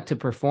doing that to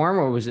perform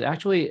or was it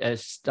actually a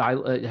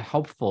style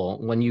helpful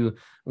when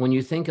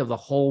you think of the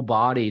whole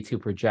body to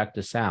project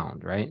the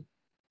sound, right?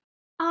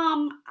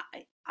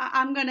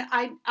 I'm gonna.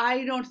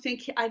 I don't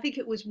think. I think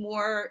it was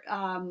more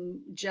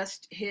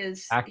just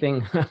his.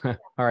 Acting.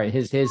 All right,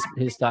 his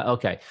style.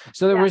 Okay.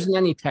 So there Yeah. wasn't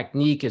any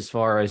technique as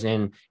far as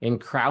in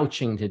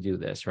crouching to do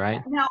this,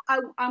 right? Now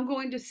I'm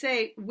going to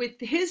say with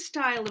his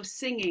style of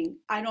singing,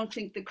 I don't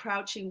think the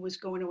crouching was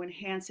going to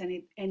enhance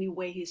any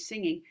way he's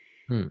singing.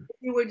 Hmm. If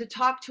you were to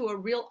talk to a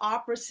real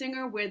opera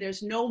singer where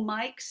there's no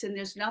mics and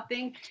there's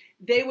nothing,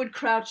 they would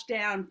crouch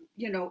down,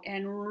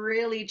 and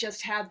really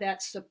just have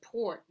that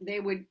support. They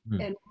would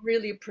Hmm. and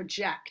really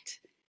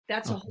project.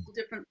 That's a Okay.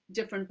 whole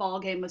different ball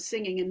game of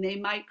singing, and they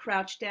might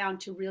crouch down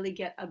to really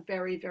get a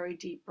very, very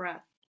deep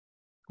breath.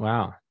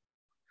 Wow.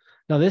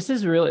 No, this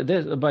is really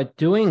this, but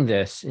doing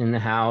this in the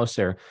house,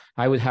 or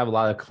I would have a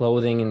lot of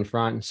clothing in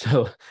front,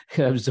 so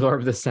it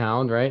absorb the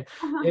sound, right?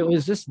 It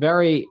was just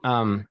very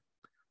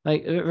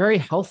like very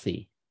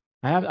healthy.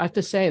 I have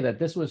to say that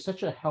this was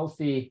such a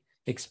healthy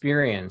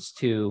experience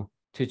to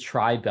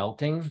try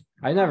belting.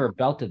 I never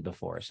belted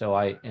before, so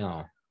I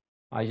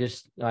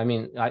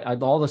mean,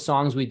 all the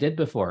songs we did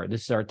before.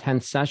 This is our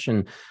 10th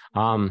session.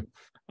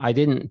 I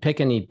didn't pick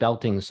any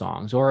belting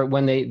songs, or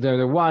when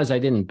there was, I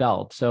didn't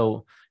belt.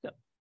 So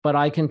But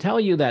I can tell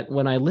you that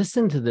when I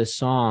listen to this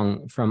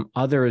song from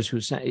others who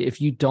say, if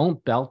you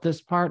don't belt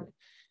this part,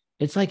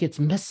 it's like it's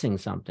missing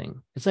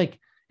something.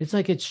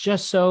 It's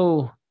just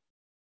so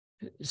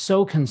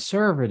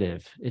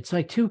conservative. It's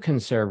like too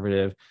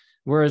conservative.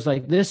 Whereas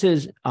like this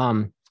is,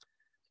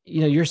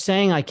 you're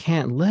saying I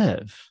can't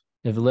live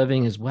if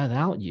living is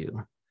without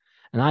you.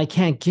 And I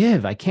can't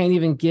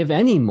even give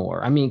any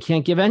more. I mean,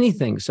 can't give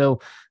anything.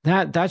 So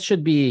that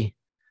should be,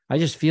 I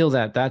just feel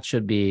that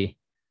should be,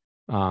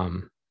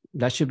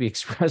 that should be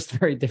expressed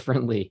very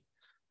differently.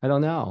 I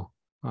don't know.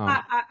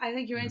 I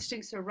think your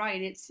instincts are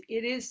right.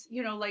 It is,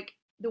 like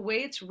the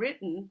way it's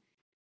written,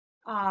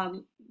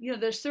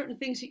 there's certain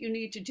things that you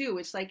need to do.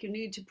 It's like you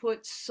need to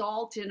put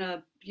salt in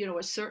a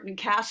certain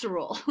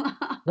casserole.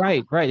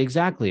 Right,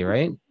 exactly,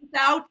 right.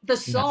 Without the Yeah.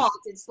 salt,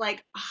 it's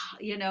like,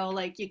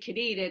 like you could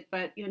eat it,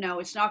 but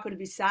it's not going to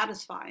be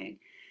satisfying.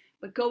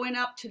 But going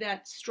up to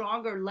that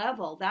stronger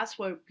level, that's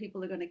where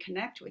people are going to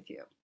connect with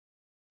you.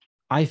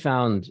 I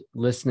found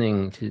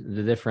listening to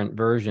the different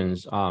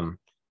versions, I've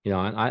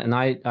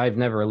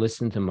never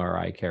listened to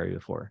Mariah Carey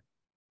before.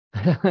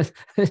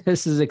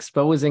 This is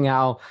exposing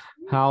how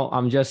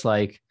I'm just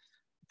like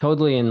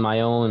totally in my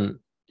own.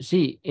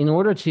 See, in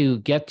order to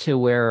get to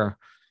where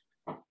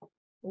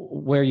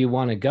you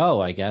want to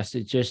go, I guess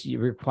it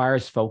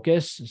requires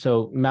focus.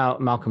 So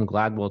Malcolm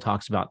Gladwell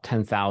talks about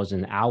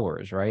 10,000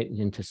 hours, right,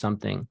 into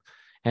something.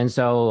 And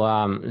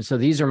so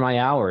these are my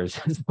hours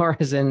as far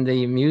as in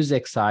the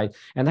music side.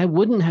 And I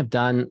wouldn't have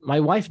done, my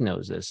wife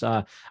knows this.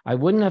 I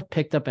wouldn't have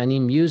picked up any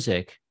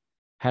music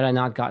had I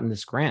not gotten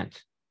this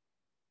grant.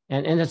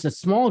 And it's a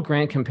small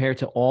grant compared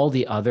to all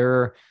the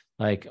other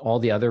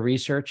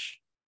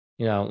research,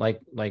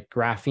 like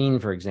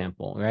graphene, for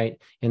example, right?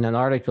 In an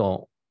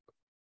article,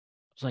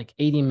 it's like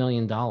 $80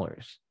 million,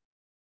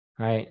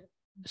 right?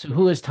 So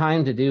who has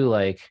time to do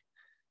like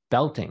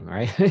belting,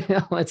 right?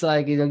 It's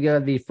like you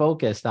gotta be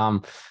focused.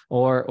 Or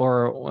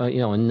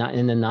in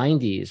the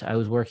 90s, I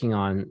was working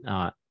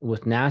on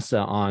with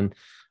NASA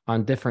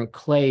on different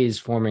clays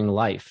forming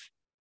life.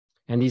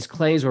 And these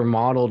clays were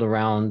modeled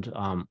around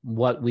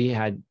what we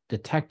had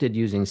detected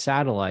using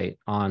satellite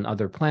on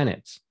other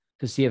planets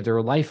to see if there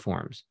were life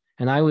forms.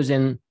 And I was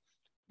in,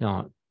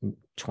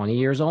 20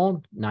 years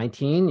old,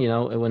 19,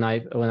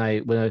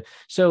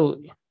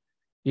 so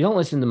you don't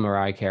listen to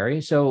Mariah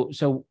Carey. So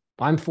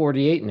I'm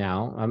 48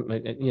 now.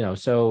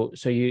 So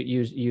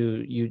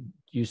you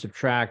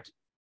subtract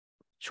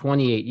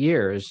 28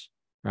 years,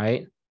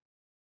 right?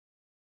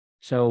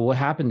 So what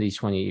happened these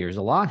 28 years?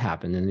 A lot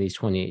happened in these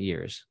 28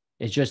 years.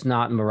 It's just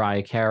not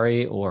Mariah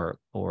Carey or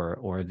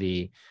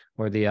the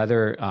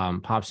other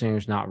pop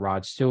singers, not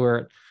Rod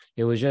Stewart.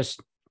 It was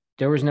just,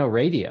 there was no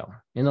radio.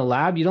 In the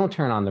lab, you don't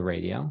turn on the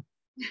radio.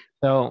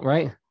 So,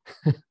 right.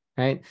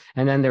 Right.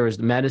 And then there was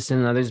the medicine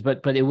and others,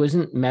 but it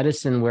wasn't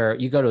medicine where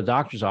you go to a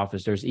doctor's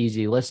office, there's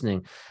easy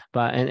listening,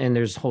 but and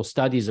there's whole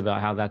studies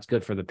about how that's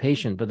good for the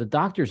patient, but the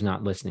doctor's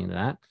not listening to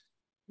that.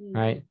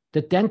 Right.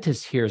 The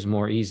dentist hears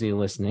more easy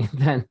listening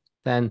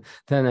than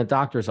a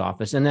doctor's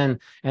office. And then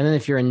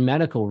if you're in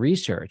medical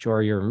research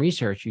or you're in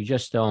research, you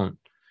just don't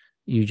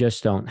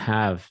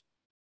have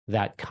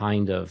that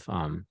kind of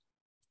world.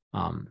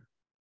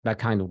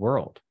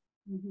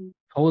 Mm-hmm.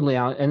 Totally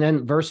out. And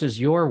then versus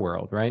your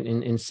world, right?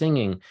 In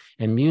singing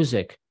and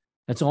music,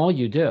 that's all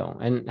you do.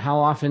 And how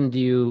often do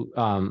you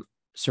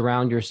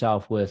surround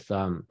yourself with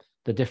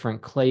the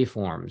different clay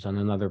forms on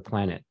another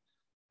planet,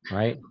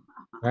 right?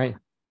 Right.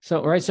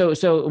 So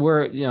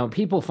we're,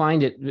 people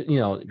find it,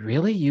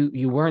 really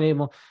you weren't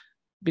able,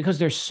 because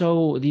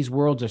these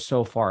worlds are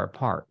so far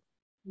apart,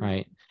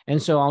 right?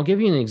 And so I'll give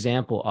you an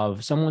example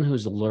of someone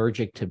who's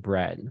allergic to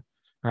bread,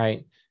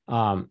 right?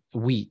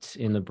 Wheat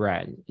in the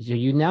bread. So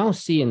you now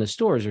see in the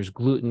stores there's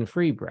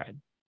gluten-free bread,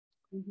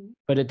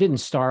 but it didn't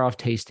start off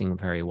tasting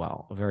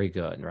very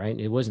good, right?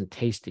 It wasn't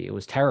tasty. It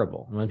was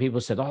terrible. When people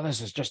said, "Oh,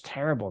 this is just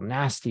terrible,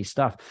 nasty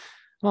stuff,"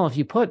 well, if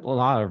you put a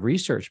lot of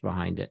research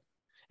behind it,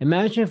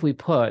 imagine if we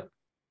put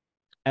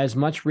as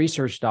much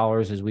research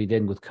dollars as we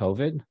did with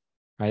COVID,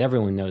 right?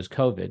 Everyone knows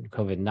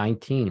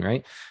COVID-19,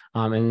 right?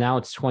 And now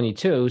it's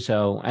 22.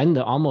 So, and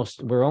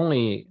we're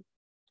only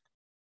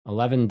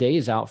 11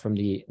 days out from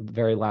the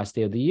very last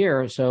day of the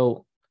year.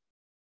 So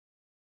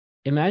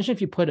imagine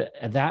if you put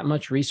that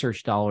much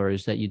research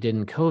dollars that you did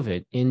in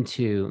COVID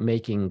into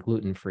making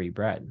gluten-free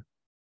bread.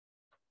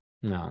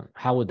 Now,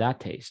 how would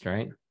that taste,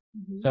 right?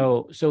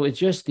 Mm-hmm. So it's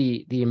just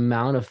the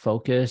amount of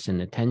focus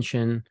and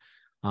attention.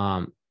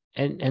 And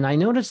I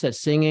noticed that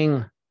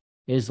singing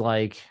is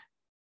like,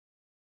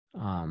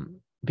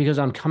 because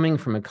I'm coming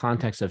from a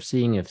context of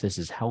seeing if this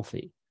is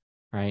healthy,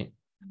 right?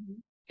 Mm-hmm.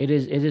 It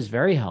is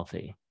very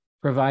healthy,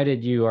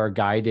 provided you are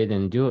guided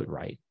and do it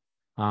right.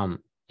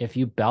 If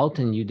you belt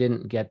and you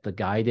didn't get the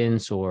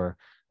guidance, or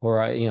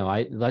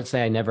let's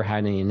say I never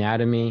had any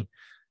anatomy,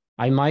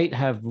 I might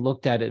have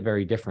looked at it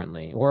very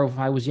differently. Or if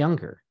I was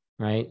younger,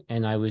 right,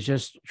 and I was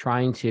just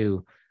trying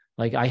to,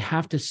 like, I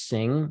have to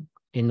sing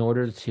in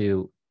order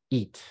to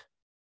eat.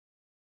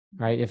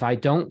 right? If I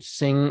don't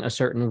sing a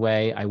certain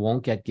way, I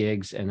won't get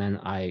gigs. And then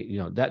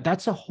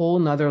that's a whole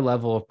nother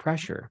level of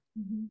pressure,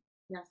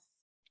 Yes.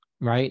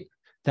 right?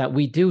 That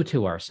we do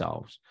to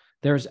ourselves.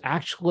 There's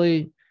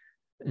actually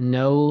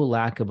no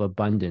lack of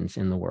abundance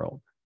in the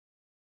world.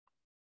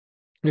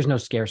 There's no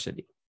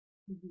scarcity.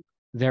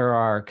 There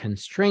are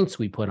constraints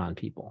we put on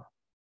people,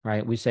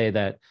 right? We say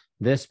that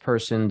this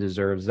person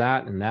deserves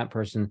that and that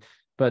person,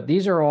 but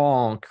these are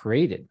all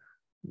created.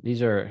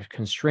 These are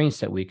constraints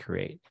that we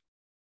create.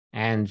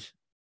 And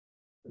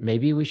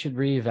maybe we should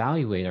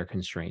reevaluate our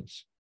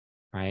constraints,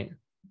 right?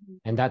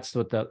 And that's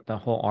what the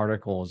whole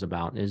article is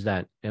about, is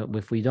that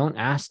if we don't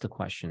ask the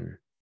question,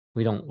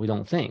 we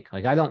don't think.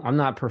 Like, I'm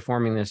not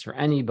performing this for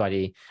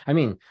anybody. I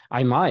mean,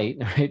 I might,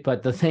 right?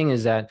 But the thing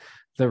is that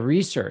the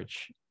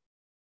research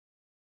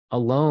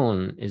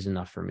alone is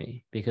enough for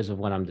me because of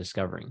what I'm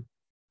discovering,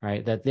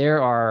 right? That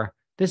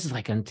this is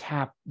like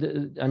untapped.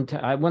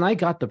 When I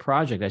got the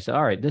project, I said,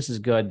 all right, this is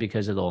good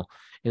because it'll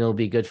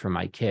be good for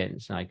my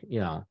kids. Like,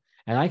 and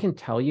I can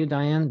tell you,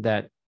 Diane,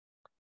 that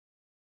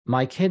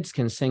my kids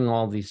can sing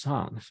all these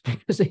songs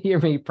because they hear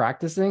me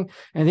practicing,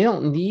 and they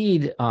don't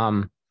need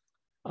a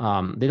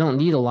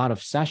lot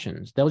of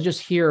sessions. They'll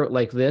just hear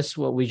like this,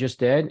 what we just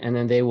did, and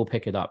then they will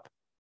pick it up.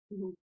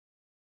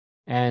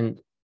 And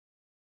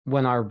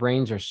when our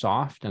brains are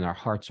soft and our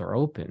hearts are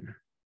open,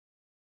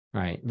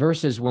 right?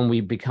 Versus when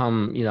we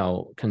become,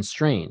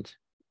 constrained,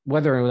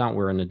 whether or not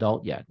we're an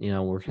adult yet,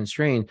 we're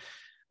constrained.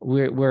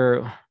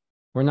 We're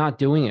not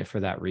doing it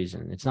for that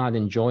reason. It's not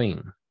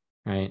enjoying,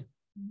 right?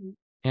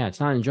 Yeah,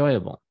 it's not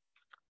enjoyable.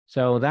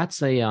 So that's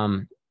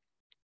the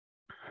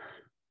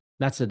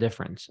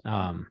difference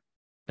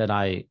that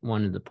I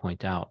wanted to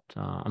point out.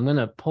 I'm going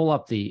to pull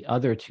up the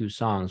other two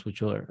songs,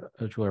 which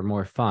were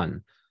more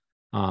fun.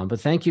 But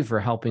thank you for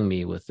helping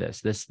me with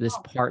this. This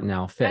part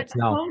now fits. That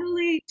Now,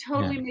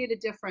 totally yeah. made a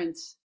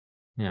difference.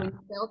 Yeah. When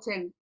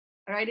belting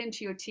right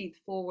into your teeth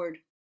forward.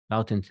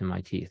 Belt into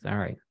my teeth. All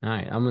right.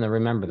 I'm going to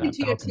remember that.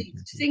 Into your teeth.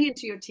 Sing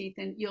into your teeth,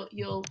 and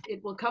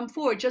it will come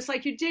forward just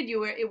like you did.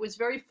 It was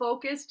very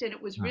focused, and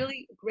it was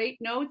really great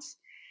notes,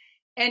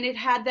 and it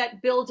had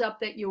that build up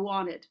that you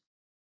wanted.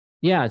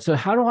 Yeah. So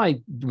how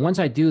do once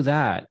I do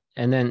that,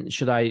 and then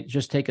should I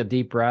just take a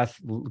deep breath,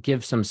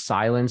 give some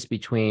silence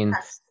between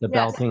the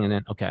belting and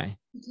then, okay.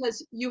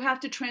 Because you have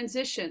to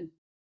transition.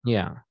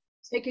 Yeah.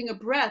 Taking a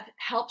breath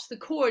helps the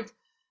chords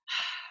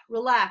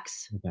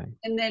relax. Okay.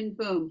 And then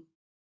boom.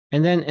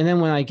 And then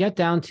when I get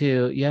down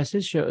to, yes,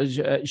 it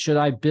should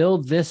I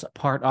build this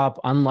part up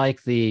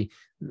unlike the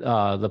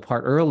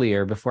part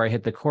earlier before I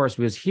hit the chorus?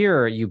 Because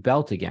here you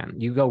belt again.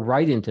 You go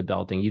right into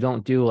belting. You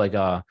don't do like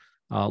a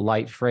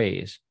light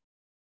phrase.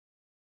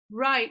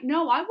 Right.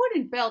 No, I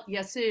wouldn't belt.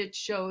 Yes, it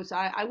shows.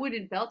 I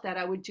wouldn't belt that.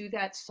 I would do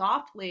that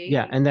softly.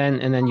 Yeah, and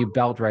then you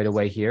belt right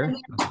away here.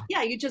 Then,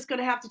 yeah, you're just going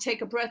to have to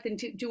take a breath and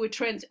do a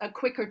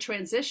quicker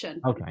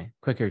transition. Okay,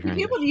 quicker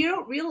transition. People, you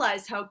don't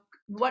realize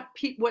what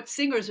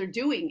singers are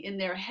doing in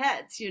their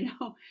heads.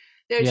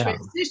 They're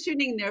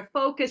transitioning, they're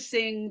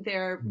focusing,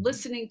 they're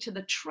listening to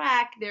the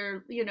track.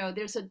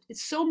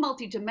 It's so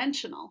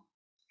multidimensional.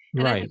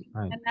 And right.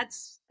 And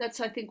that's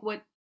I think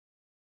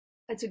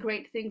it's a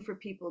great thing for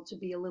people to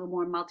be a little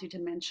more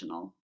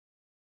multidimensional.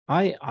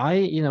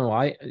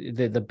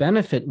 The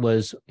benefit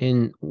was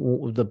in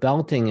the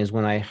belting is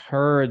when I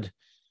heard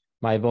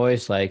my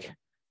voice like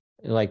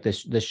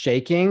the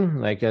shaking,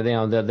 like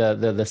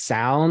the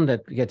sound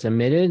that gets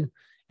emitted,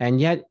 and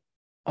yet,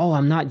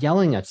 I'm not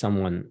yelling at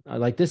someone.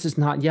 Like, this is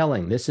not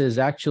yelling. This is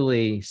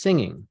actually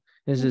singing.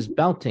 This is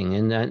belting,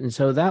 and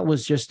so that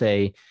was just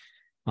it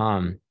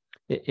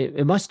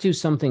must do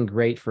something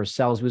great for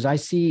cells, because I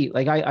see,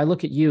 like, I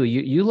look at you.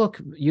 You look.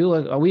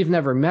 We've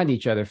never met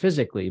each other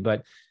physically,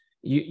 but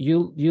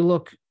you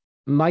look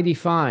mighty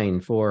fine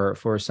for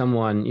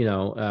someone,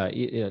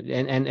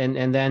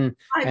 and then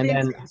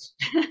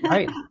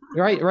right.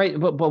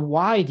 But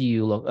why do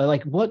you look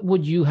like? What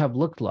would you have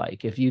looked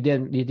like if you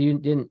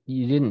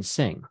didn't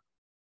sing,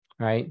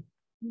 right?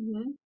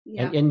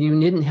 Yeah. And you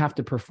didn't have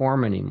to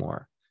perform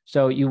anymore.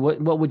 So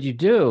what would you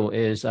do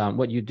is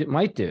what you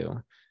might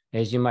do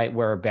is you might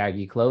wear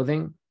baggy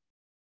clothing,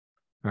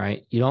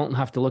 right? You don't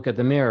have to look at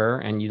the mirror,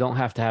 and you don't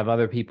have to have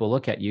other people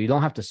look at you. You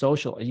don't have to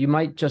social. You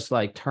might just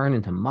like turn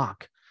into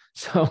muck.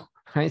 So,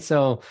 right.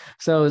 So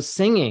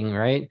singing,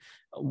 right?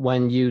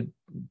 When you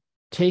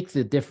take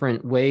the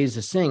different ways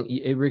to sing,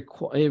 it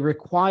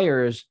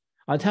requires,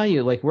 I'll tell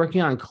you, like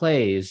working on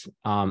clays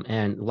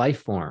and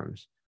life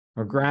forms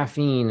or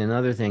graphene and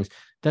other things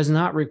does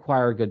not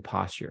require good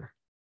posture.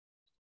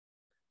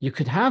 You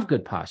could have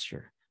good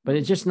posture, but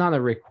it's just not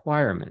a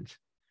requirement,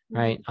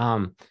 right?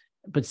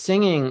 But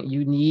singing,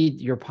 you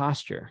need your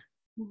posture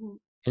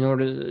in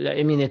order.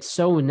 It's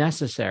so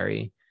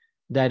necessary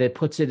that it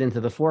puts it into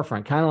the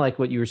forefront, kind of like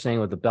what you were saying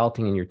with the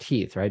belting in your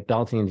teeth, right?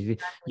 Belting in your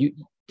teeth.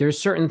 There's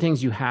certain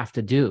things you have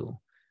to do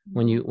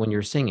when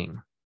you're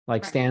singing,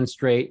 like stand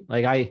straight.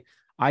 Like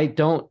I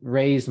don't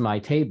raise my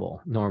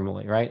table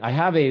normally, right? I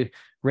have a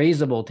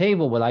raisable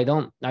table, but I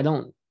don't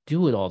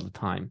do it all the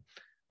time.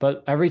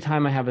 But every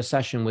time I have a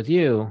session with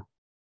you,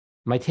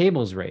 my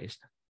table's raised.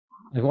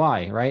 Like,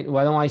 why, right?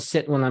 Why don't I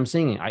sit when I'm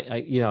singing?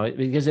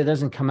 Because it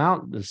doesn't come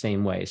out the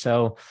same way.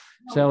 So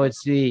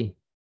it's the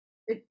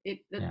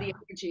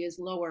energy is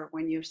lower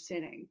when you're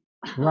sitting.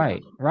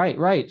 Right.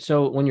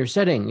 So when you're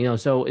sitting,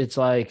 so it's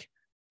like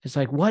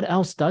what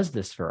else does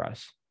this for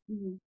us?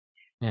 Mhm.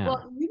 Yeah.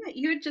 Well,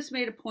 you just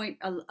made a point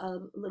a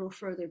little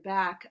further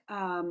back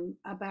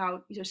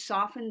about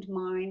softened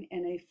mind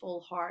and a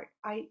full heart.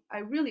 I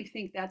really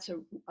think that's a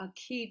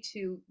key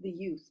to the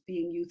youth,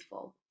 being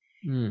youthful.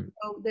 Mm.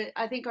 So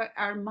I think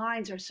our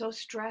minds are so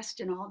stressed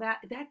and all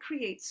that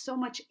creates so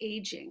much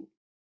aging.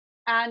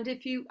 And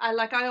if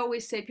I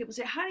always say, people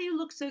say, how do you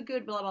look so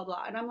good, blah, blah,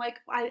 blah. And I'm like,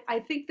 I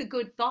think the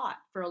good thought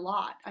for a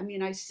lot. I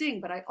mean, I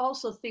sing, but I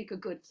also think a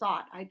good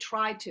thought. I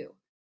try to.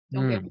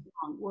 Don't get me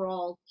wrong. We're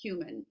all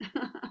human.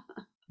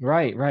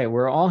 Right.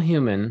 We're all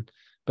human,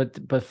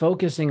 but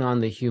focusing on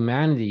the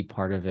humanity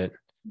part of it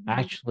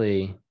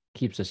actually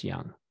keeps us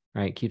young,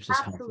 right? Keeps us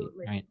healthy,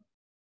 right?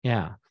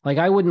 Yeah. Like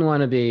I wouldn't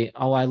want to be,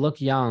 I look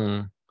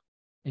young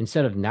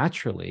instead of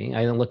naturally.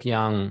 I don't look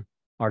young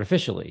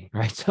artificially,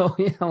 right? So,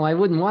 I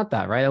wouldn't want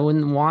that, right? I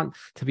wouldn't want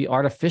to be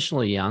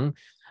artificially young.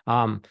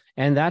 And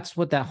that's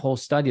what that whole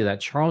study,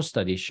 that Charles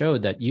study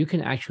showed, that you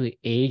can actually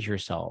age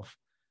yourself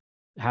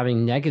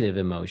having negative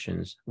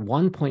emotions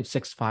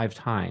 1.65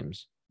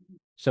 times.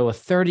 So a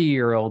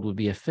 30-year-old would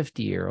be a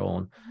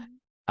 50-year-old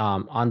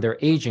on their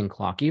aging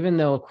clock, even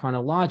though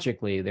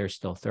chronologically they're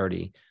still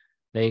 30.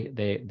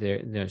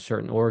 There's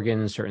certain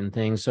organs, certain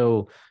things.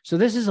 So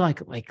this is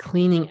like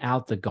cleaning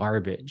out the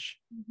garbage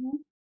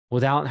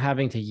without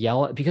having to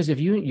yell. Because if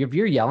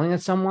you're yelling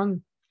at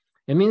someone,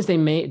 it means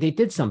they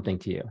did something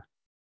to you.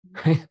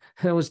 Right?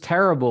 It was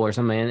terrible or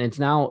something, and it's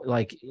now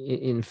like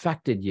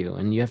infected you,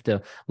 and you have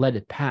to let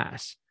it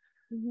pass.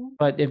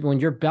 But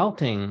when you're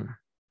belting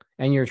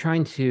and you're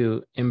trying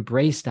to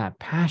embrace that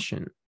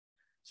passion,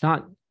 it's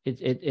not.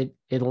 It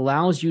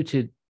allows you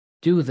to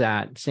do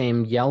that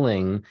same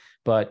yelling,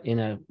 but in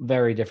a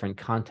very different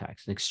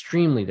context, an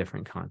extremely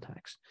different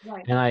context.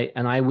 Right.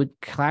 And I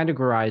would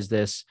categorize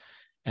this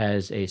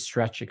as a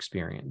stretch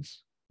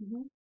experience,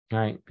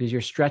 right? Because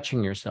you're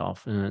stretching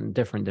yourself in a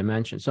different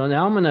dimension. So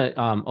now I'm going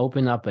to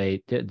open up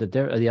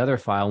the other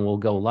file, and we'll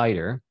go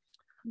lighter,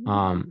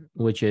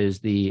 which is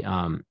the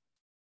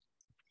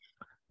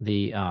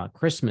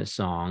Christmas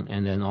song,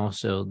 and then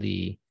also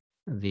the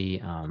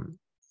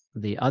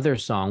other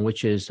song,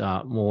 which is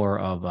more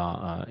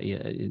of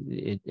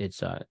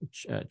it's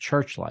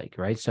church-like,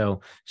 right?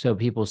 So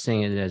people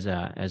sing it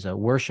as a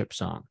worship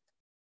song.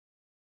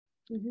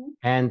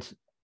 And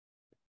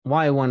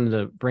why I wanted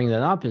to bring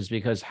that up is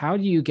because how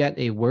do you get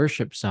a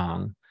worship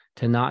song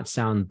to not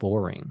sound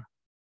boring,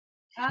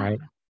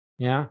 right?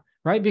 Yeah,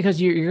 right. Because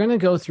you're going to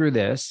go through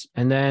this,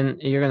 and then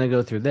you're going to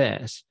go through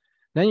this,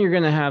 then you're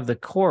going to have the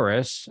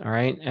chorus, all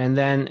right, and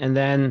then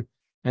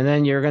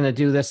you're going to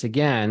do this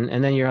again,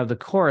 and then you have the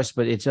chorus,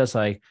 but it's just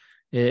like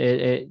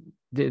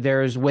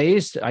there's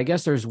ways. I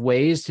guess there's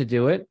ways to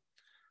do it,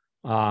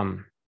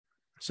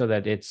 so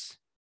that it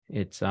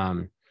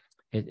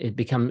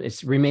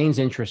remains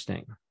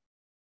interesting.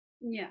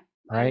 Yeah.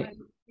 Right.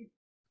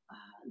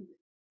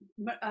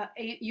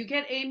 You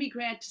get Amy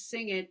Grant to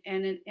sing it,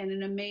 and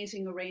an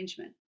amazing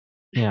arrangement.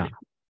 Yeah.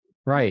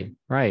 Right.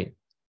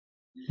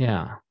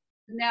 Yeah.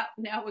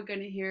 Now we're going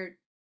to hear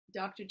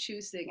Dr.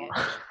 Chu sing it.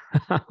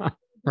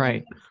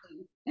 Right.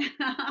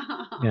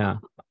 Yeah.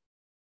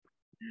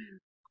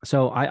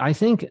 So I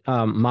think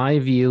my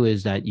view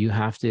is that you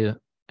have to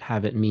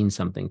have it mean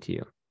something to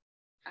you.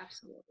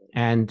 Absolutely.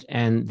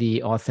 And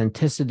the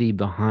authenticity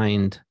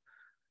behind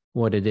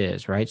what it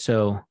is, right?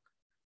 So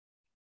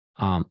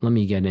let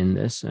me get in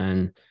this.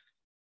 And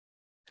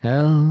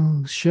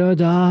El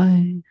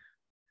Shaddai,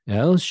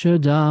 El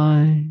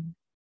Shaddai,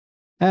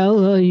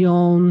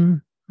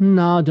 Elyon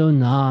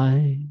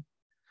Adonai,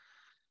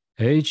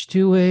 age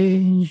to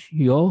age,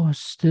 you're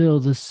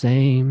still the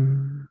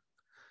same,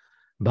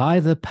 by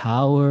the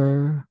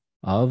power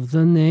of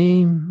the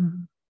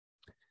name.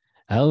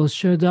 El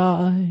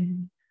Shaddai,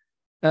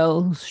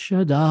 El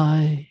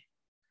Shaddai,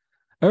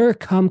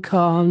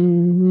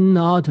 Erkamkan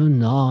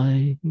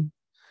Adonai,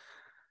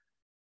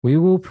 we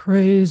will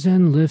praise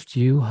and lift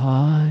you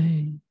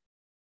high,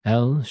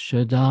 El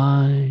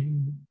Shaddai.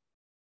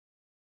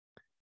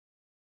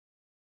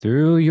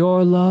 Through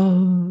your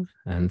love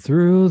and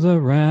through the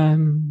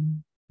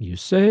Ram, you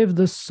saved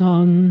the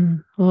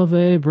son of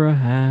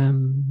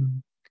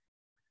Abraham.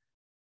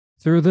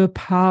 Through the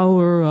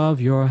power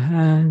of your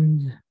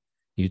hand,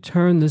 you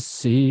turned the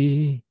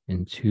sea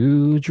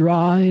into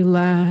dry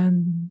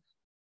land.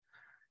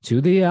 To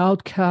the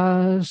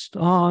outcast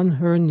on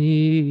her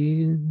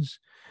knees,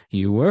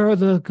 you were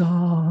the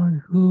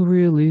God who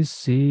really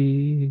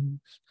sees.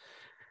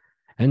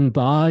 And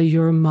by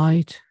your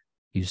might,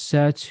 you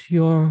set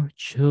your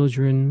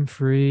children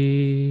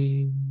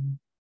free.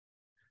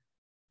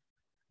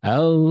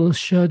 El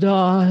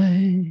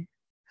Shaddai,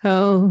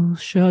 El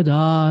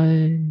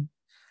Shaddai,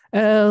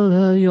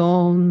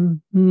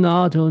 Elyon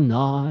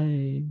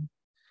Adonai.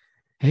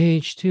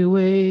 Age to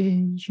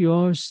age,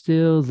 you're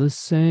still the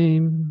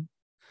same,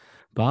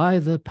 by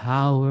the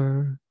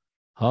power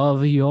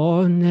of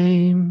your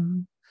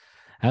name.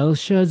 El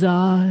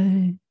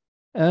Shaddai,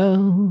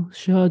 El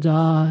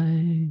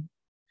Shaddai,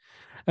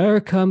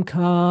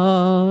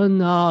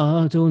 Erkamkan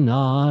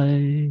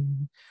Adonai.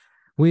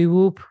 We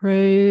will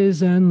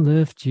praise and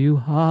lift you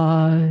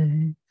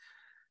high,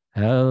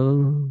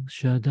 El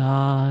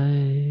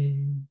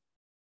Shaddai.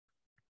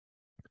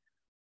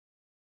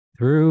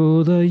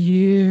 Through the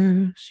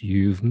years,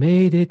 you've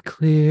made it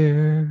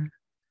clear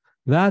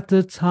that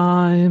the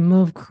time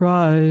of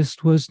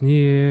Christ was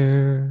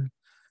near.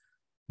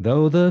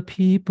 Though the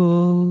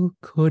people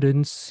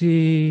couldn't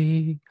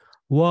see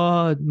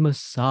what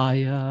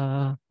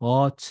Messiah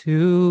ought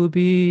to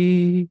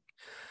be,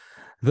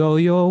 though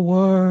your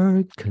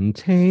word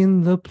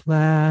contained the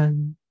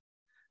plan,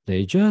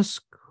 they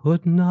just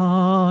could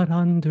not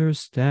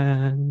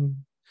understand.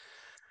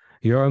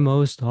 Your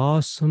most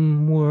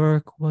awesome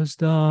work was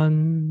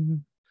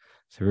done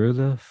through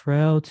the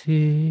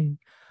frailty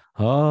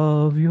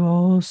of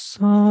your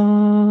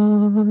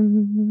Son.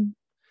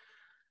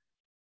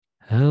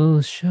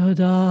 El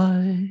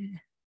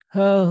Shaddai,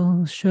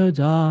 El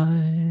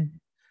Shaddai,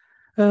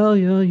 El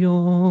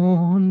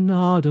Elyon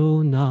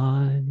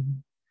Adonai.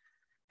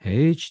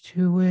 Age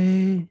to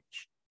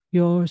age,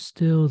 you're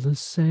still the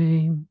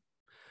same.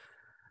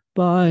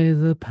 By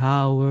the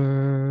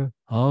power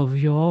of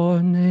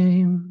your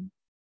name,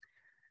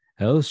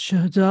 El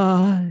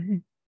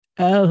Shaddai,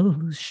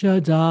 El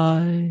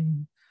Shaddai,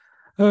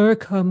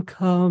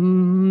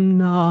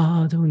 Erkamkam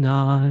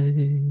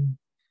Adonai.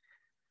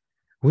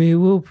 We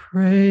will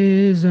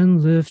praise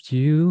and lift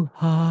you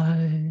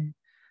high,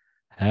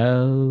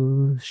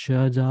 El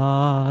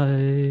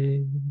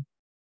Shaddai.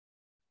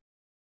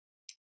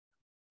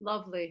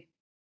 Lovely.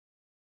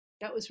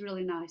 That was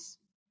really nice.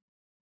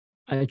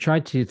 I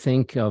tried to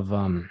think of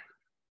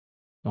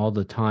all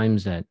the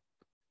times that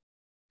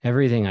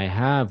everything I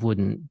have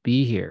wouldn't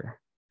be here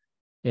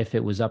if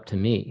it was up to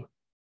me.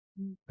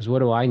 Because what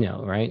do I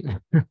know, right?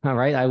 All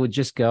right, I would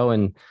just go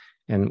and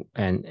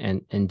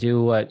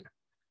do what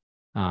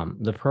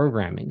the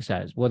programming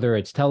says, whether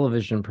it's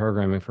television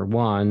programming for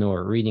one,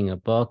 or reading a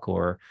book,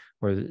 or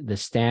the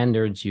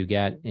standards you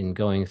get in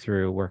going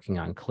through working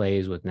on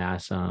clays with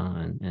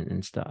NASA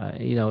and stuff.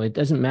 It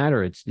doesn't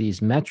matter. It's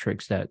these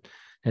metrics that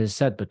is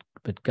set,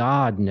 but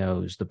God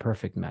knows the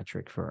perfect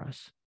metric for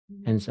us.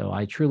 And so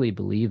I truly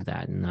believe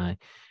that.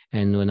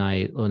 And when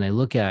I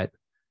look at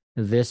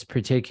this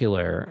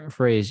particular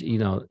phrase,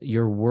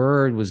 your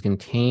word was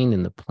contained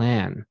in the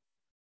plan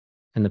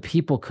and the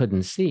people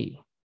couldn't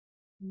see,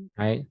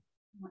 right?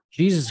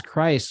 Jesus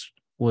Christ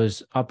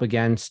was up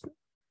against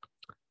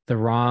the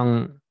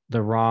wrong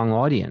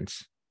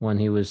audience when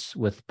he was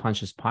with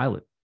Pontius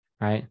Pilate,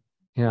 right?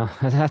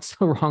 That's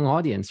the wrong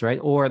audience, right?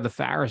 Or the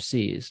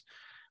Pharisees,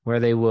 where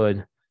they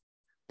would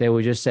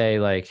just say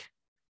like,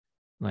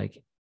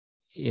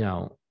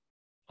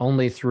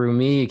 only through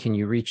me can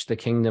you reach the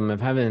kingdom of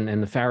heaven.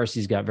 And the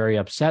Pharisees got very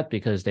upset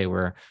because they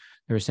were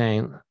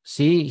saying,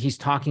 see, he's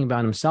talking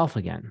about himself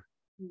again.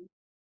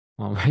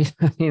 Well, right.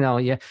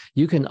 Yeah,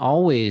 you can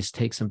always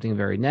take something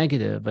very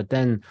negative, but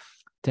then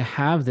to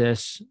have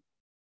this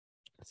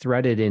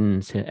threaded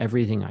into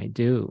everything I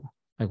do,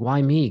 like,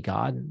 why me,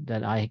 God,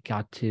 that I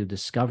got to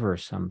discover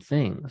some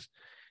things.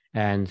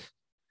 And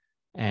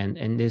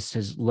this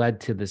has led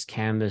to this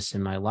canvas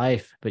in my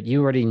life, but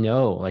you already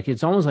know, like,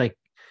 it's almost like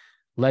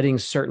letting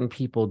certain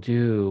people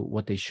do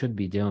what they should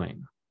be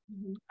doing,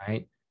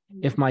 right?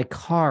 If my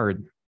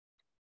card,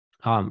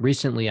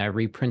 recently I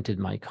reprinted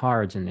my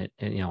cards and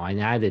I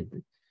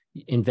added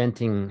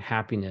inventing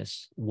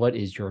happiness. What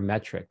is your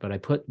metric? But I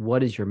put,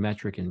 what is your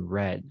metric in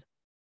red?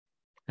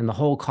 And the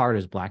whole card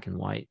is black and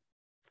white,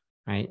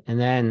 right? And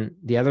then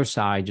the other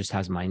side just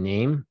has my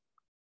name,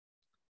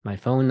 my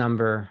phone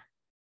number,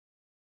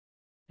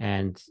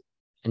 and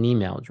an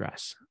email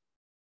address.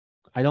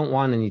 I don't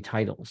want any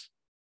titles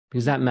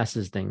because that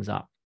messes things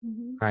up,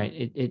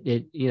 right?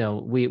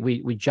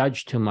 We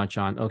judge too much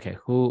on, okay,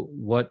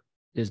 what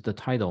is the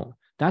title?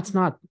 That's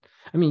not,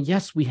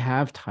 yes, we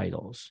have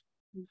titles,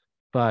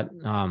 but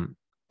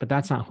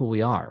that's not who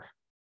we are,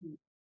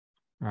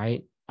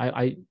 right?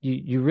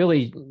 You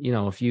really,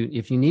 if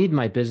you need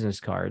my business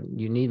card,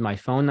 you need my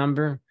phone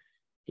number,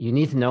 you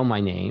need to know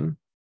my name,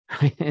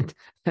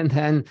 and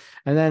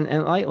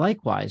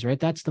likewise, right?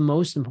 That's the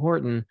most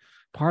important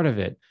part of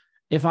it.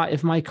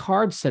 If my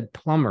card said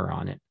plumber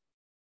on it,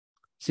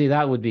 see,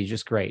 that would be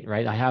just great,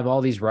 right? I have all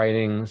these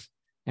writings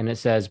and it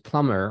says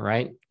plumber,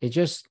 right? It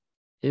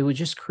would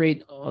just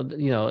create,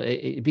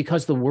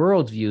 because the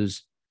world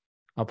views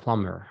a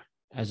plumber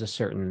as a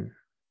certain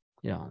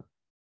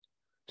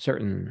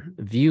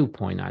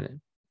viewpoint on it,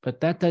 but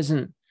that's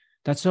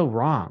so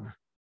wrong,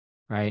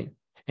 right?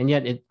 And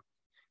yet it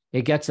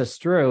gets us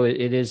through.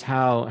 It is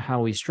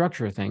how we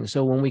structure things.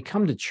 So when we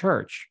come to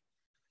church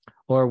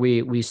or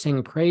we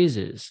sing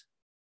praises,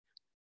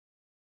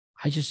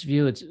 I just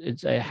view it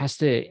has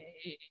to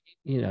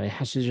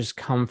just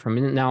come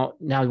from now.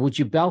 Would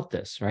you belt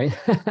this, right?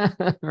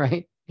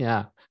 Right?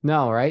 Yeah.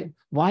 No, right?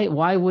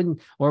 Why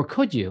wouldn't, or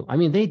could you? I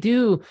mean, they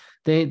do,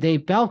 they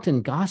belt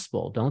in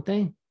gospel, don't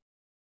they?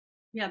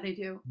 Yeah, they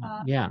do.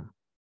 Yeah,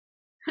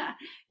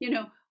 You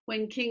know,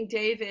 when King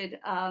David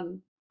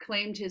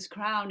claimed his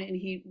crown, and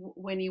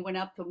when he went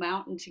up the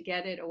mountain to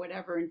get it or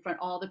whatever, in front,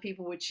 all the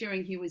people were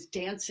cheering. He was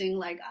dancing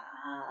like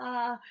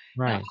ah.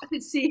 You know, right, I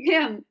could see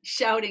him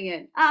shouting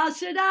it, ah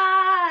Shaddai,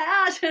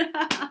 ah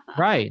Shaddai,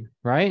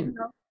 right. you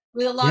know,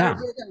 with a lot Yeah. of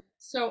rhythm.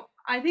 So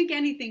I think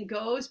anything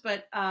goes,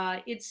 but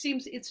it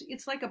seems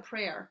it's like a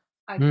prayer.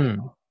 I feel.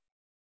 Hmm.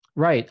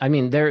 Right. I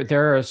mean,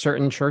 there are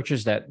certain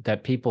churches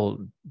that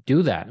people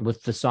do that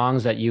with the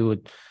songs that you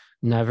would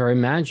never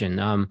imagine.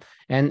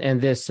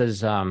 And this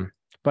is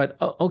but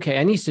okay,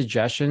 any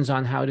suggestions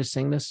on how to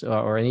sing this,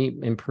 or any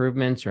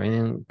improvements or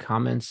any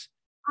comments?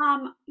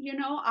 You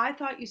know, I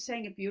thought you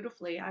sang it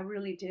beautifully. I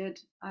really did.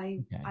 I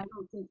Okay.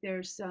 don't think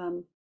there's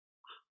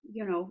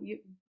you know, you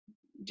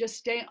just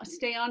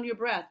stay on your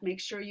breath. Make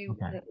sure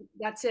Okay.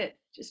 that's it.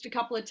 Just a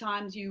couple of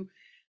times you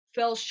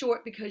fell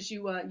short because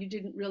you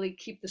didn't really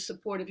keep the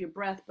support of your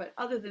breath, but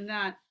other than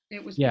that,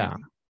 it was Yeah.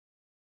 beautiful.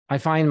 I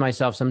find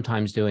myself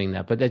sometimes doing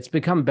that, but it's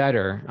become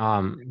better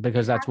It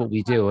because that's has what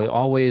we become do. I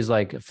always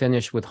like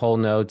finish with whole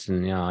notes,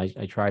 and I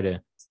try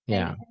to,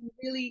 yeah. and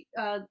really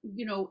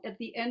you know, at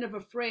the end of a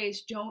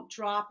phrase, don't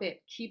drop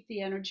it. Keep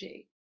the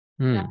energy.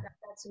 Hmm.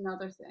 That's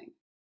another thing.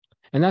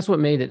 And that's what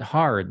made it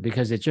hard,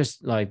 because it's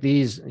just like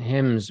these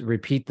hymns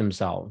repeat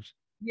themselves,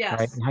 right?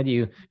 Yes. And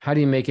how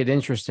do you make it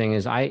interesting?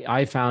 Is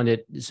I found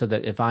it so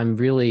that if I'm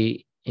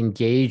really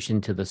engaged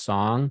into the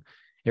song,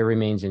 it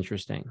remains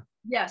interesting.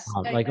 Yes.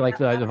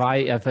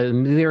 If the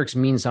lyrics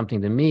mean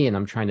something to me and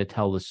I'm trying to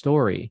tell the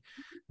story,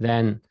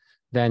 then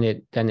then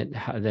it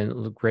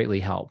greatly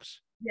helps.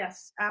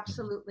 Yes,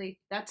 absolutely.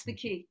 That's the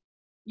key.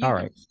 All You can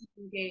right. keep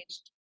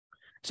engaged.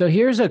 So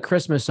here's a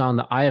Christmas song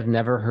that I have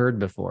never heard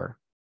before.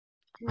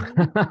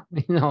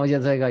 Mhm.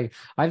 Just like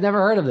I've never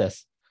heard of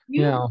this.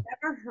 You You've know,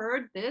 never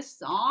heard this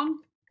song?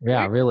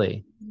 yeah, Where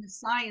really. in the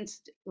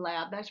science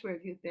lab? That's where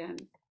you've been.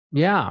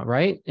 Yeah,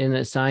 right. In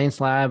a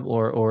science lab,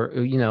 or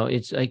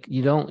it's like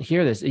you don't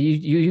hear this.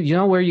 You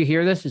know where you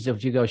hear this is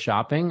if you go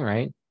shopping,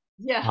 right?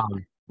 Yeah.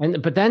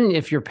 And but then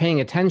if you're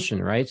paying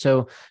attention, right?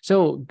 So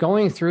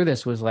going through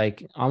this was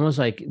like almost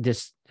like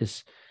this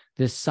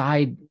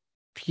side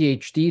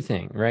PhD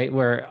thing, right?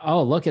 Where,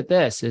 oh, look at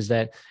this, is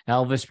that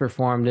Elvis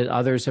performed it,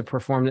 others have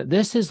performed it.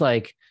 This is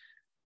like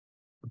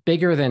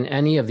bigger than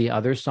any of the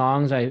other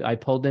songs I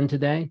pulled in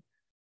today.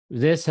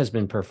 This has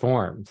been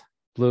performed.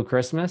 Blue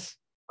Christmas.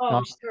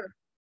 Oh, sure. Yeah.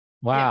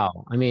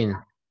 Wow. I mean,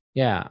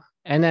 yeah.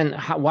 And then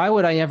why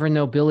would I ever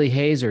know Billy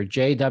Hayes or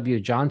J.W.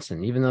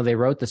 Johnson, even though they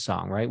wrote the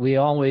song, right? We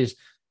always,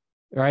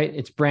 right?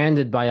 It's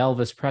branded by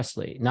Elvis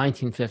Presley,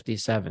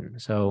 1957.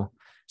 So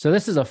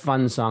this is a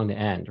fun song to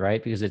end,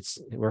 right?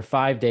 Because we're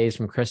 5 days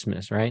from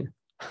Christmas, right?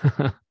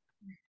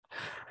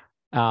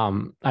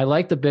 I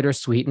like the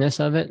bittersweetness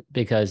of it,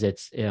 because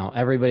it's,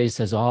 everybody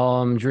says,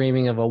 oh, I'm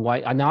dreaming of a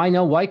white. Now I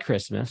know White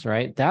Christmas,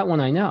 right? That one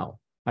I know.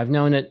 I've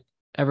known it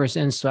ever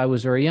since I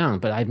was very young,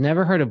 but I've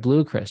never heard of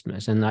Blue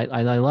Christmas. And I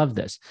love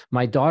this.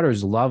 My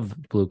daughters love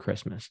Blue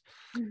Christmas.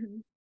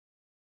 Mhm.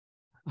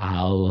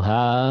 I'll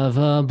have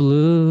a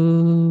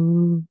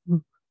blue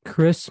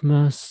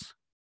Christmas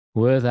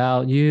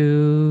without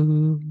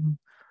you.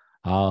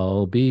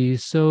 I'll be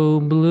so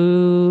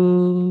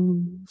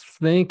blue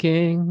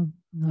thinking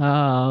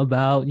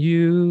about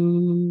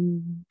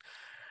you.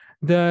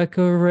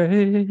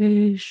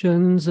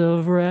 Decorations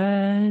of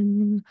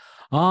red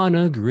on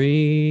a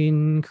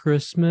green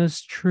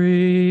Christmas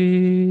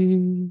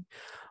tree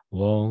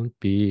won't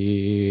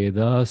be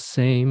the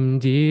same,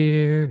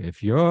 dear,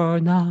 if you're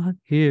not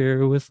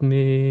here with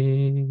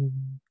me.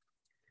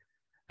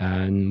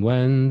 And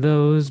when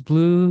those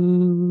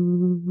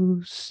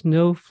blue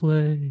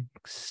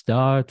snowflakes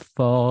start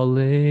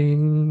falling,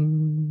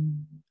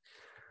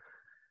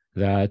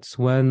 that's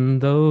when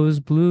those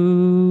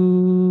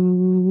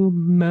blue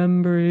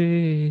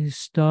memories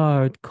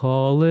start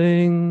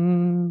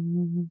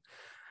calling.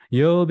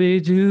 You'll be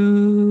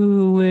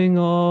doing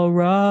all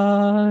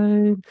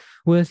right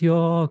with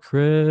your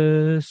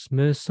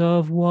Christmas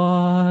of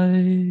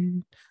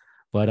white.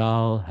 But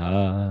I'll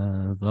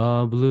have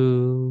a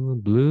blue,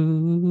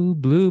 blue,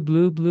 blue,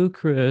 blue, blue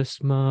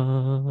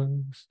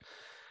Christmas.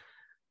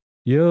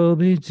 You'll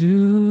be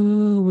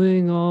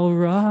doing all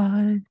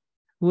right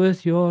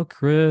with your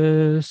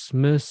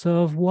Christmas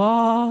of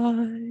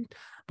white.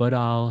 But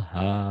I'll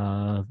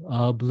have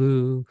a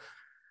blue,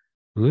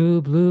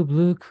 blue, blue,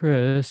 blue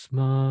Christmas.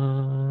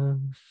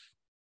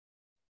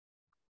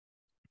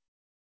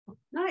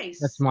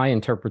 That's Nice. my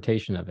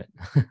interpretation of it.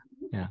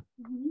 Yeah.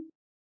 Mhm.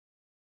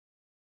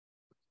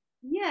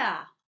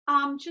 Yeah.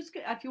 Just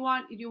if you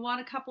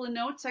want a couple of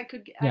notes,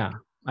 Yeah,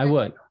 I I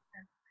would.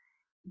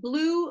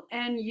 blue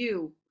and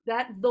you.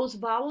 That those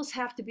vowels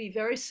have to be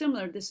very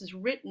similar. This is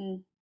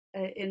written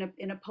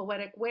in a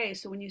poetic way.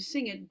 So when you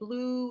sing it,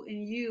 blue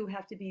and you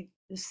have to be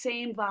the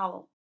same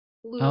vowel.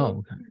 Blue Oh,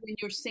 okay. when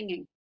you're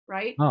singing,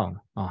 right? Oh,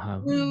 I'll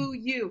have. Blue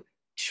you.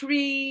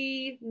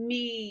 Tree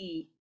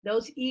me.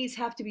 Those E's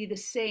have to be the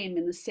same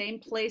in the same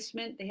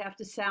placement. They have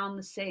to sound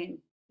the same.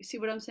 You see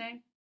what I'm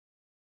saying?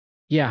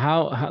 Yeah,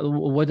 how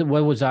what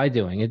was I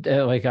doing? It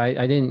like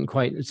I didn't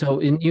quite. So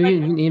in you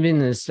Right. even in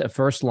this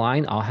first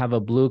line, I'll have a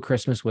blue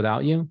Christmas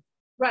without you.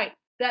 Right.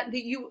 That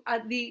you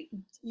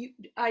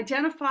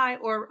identify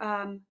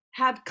or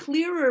have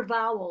clearer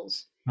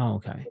vowels. Oh,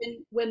 okay.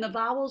 When the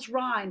vowels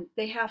rhyme,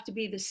 they have to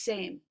be the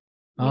same,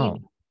 Oh,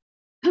 meaning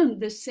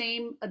the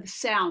same the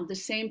sound, the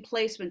same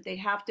placement. They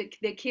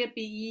can't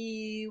be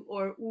ye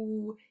or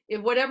oo.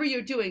 If whatever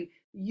you're doing,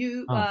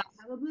 you oh, have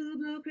a blue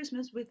blue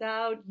Christmas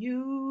without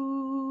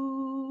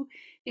you,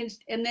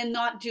 and then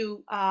not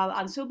do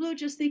I'm so blue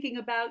just thinking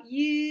about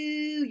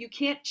you. You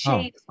can't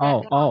oh, change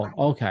that. oh,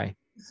 oh, okay.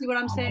 You see what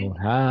I'm I'll saying?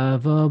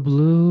 have a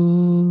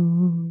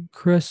blue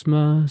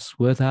Christmas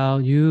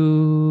without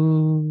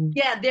you.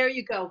 Yeah, there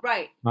you go.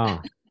 Right.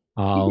 Oh,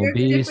 You I'll hear the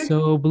be difference?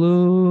 so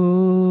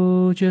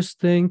blue just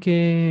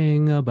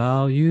thinking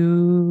about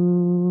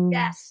you.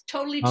 Yes,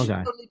 totally,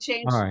 Okay. totally All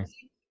changed. right.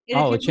 And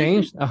if Oh, you it listen,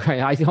 changed?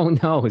 Okay, I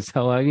don't know.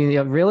 So I mean,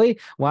 yeah, really?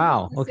 I was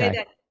Wow. going to say Okay.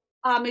 that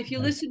if you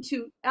Okay. listen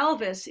to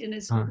Elvis in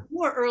his Uh,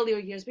 more earlier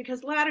years,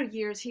 because latter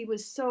years he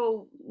was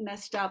so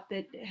messed up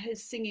that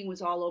his singing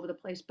was all over the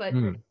place. But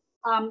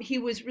hmm, he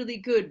was really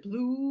good.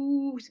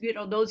 Blues,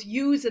 those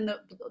U's and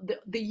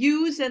the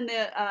U's and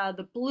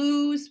the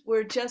blues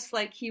were just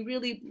like he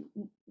really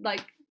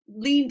like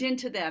leaned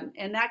into them,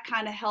 and that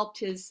kind of helped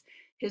his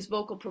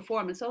vocal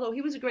performance. Although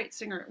he was a great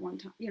singer at one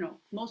time,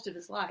 most of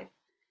his life.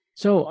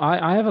 So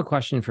I have a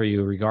question for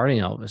you regarding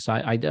Elvis.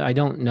 I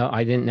don't know.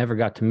 I didn't never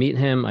got to meet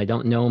him. I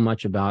don't know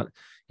much about,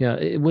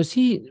 was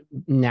he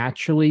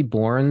naturally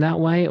born that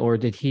way, or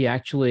did he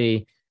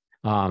actually,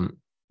 um,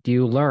 do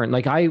you learn?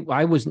 Like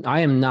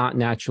I am not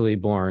naturally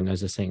born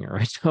as a singer,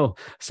 right?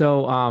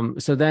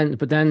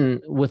 But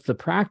then with the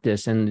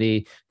practice and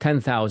the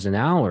 10,000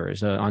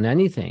 hours on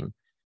anything,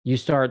 you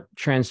start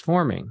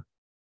transforming,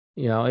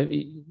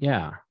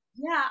 yeah.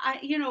 Yeah,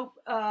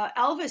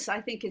 Elvis,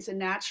 I think is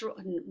a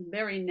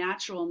very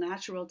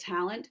natural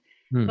talent.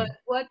 But Hmm,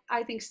 what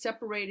I think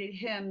separated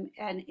him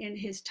and in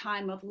his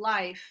time of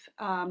life,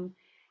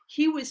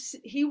 he was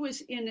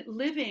in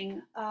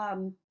living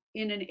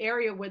in an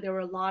area where there were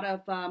a lot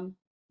of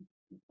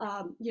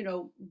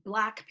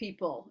black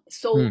people,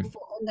 hmm,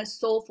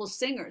 soulful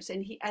singers,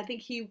 and I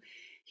think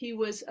he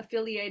was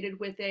affiliated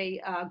with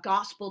a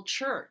gospel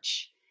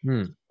church.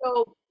 hmm,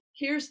 So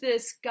here's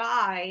this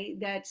guy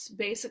that's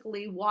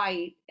basically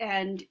white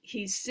and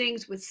he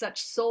sings with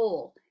such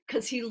soul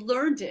because he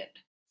learned it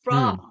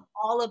from hmm,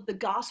 all of the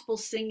gospel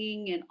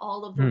singing and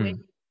all of the way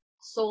hmm.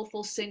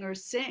 soulful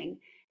singers sing.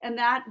 And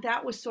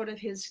that was sort of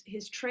his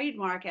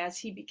trademark as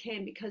he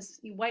became, because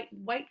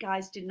white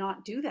guys did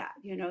not do that.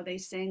 They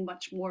sang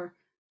much more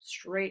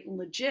straight and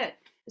legit.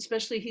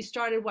 Especially he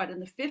started in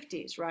the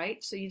 50s,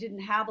 right? So you didn't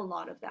have a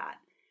lot of that.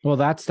 Well,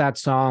 that's that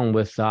song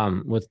with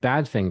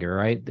Badfinger,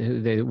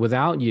 right?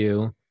 Without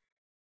you,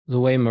 the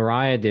way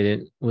Mariah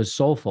did it was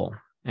soulful,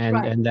 and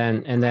Right. and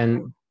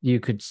then you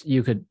could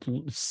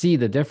see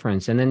the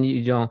difference, and then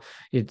you don't.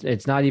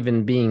 It's not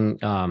even being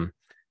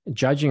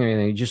judging or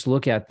anything. You just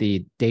look at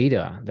the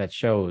data that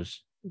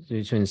shows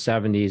between the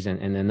 70s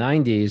and the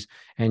 90s,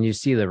 and you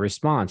see the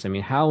response. I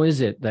mean, how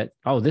is it that,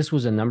 oh, this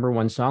was a number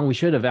one song? We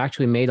should have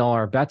actually made all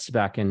our bets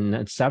back in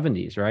the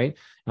 70s, right?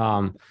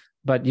 Um,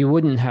 but you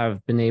wouldn't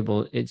have been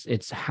able.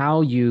 It's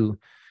how you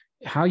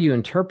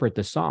interpret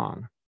the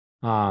song,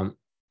 um,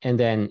 and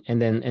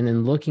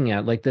then looking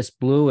at like this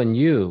blue and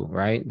you,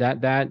 right?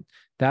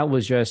 That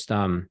was just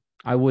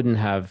I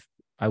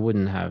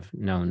wouldn't have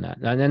known that.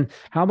 And then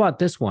how about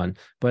this one?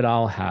 But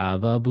I'll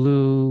have a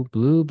blue,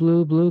 blue,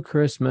 blue, blue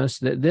Christmas.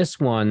 This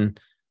one,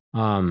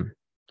 um,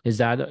 was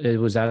that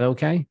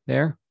okay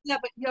there? Yeah,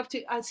 but you have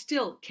to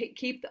still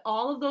keep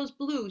all of those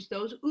blues,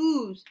 those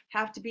oohs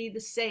have to be the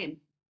same.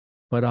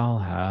 But I'll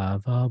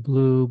have a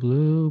blue,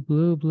 blue,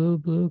 blue, blue,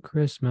 blue That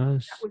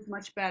Christmas. was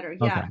much better.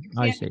 Yeah, Okay,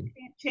 I see. you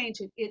can't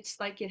change it. It's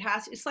like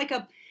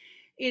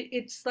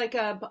it's like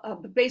a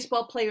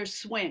baseball player's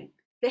swing.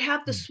 They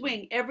have to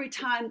swing every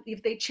time.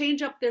 If they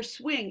change up their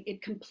swing,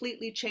 it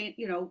completely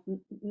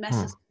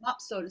messes Huh. them up,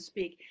 so to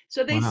speak.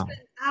 So they Wow. spend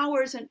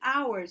hours and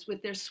hours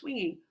with their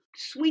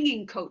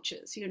swinging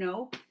coaches.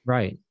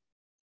 Right.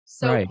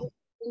 So Right.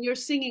 when you're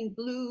singing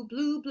blue,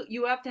 blue, blue,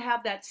 you have to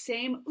have that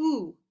same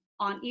ooh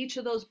on each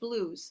of those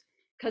blues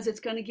because it's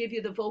going to give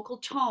you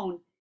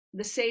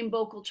the same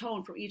vocal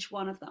tone for each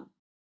one of them.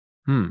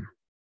 Hmm.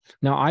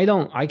 Now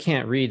I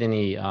can't read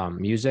any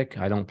music.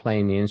 I don't play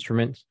any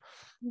instruments.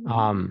 Mhm.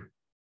 Um,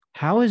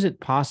 how is it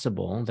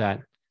possible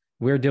that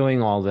we're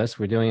doing all this?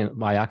 We're doing it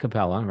by a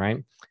cappella,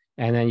 right?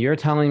 And then you're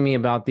telling me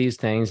about these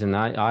things, and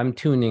I'm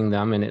tuning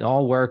them, and it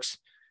all works.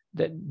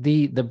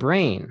 The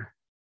brain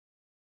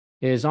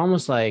is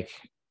almost like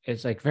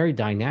it's like very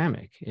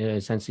dynamic in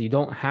a sense. You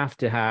don't have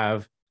to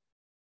have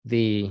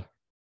the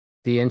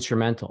the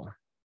instrumental.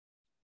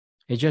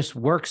 It just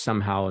works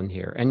somehow in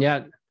here. And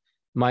yet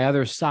my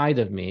other side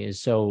of me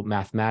is so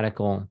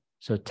mathematical,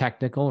 so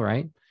technical,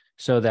 right?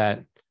 So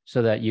that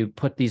so that you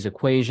put these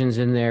equations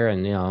in there,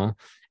 and and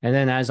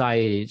then as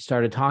I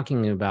started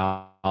talking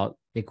about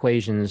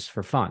equations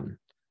for fun,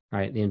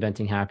 right? The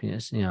inventing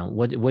happiness,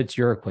 what's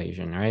your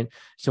equation, right?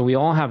 So we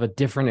all have a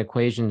different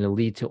equation to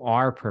lead to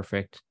our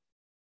perfect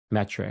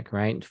metric,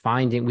 right?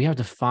 We have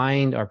to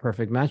find our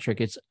perfect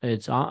metric.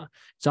 It's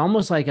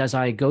almost like as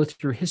I go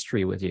through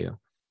history with you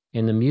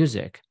in the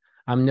music,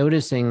 I'm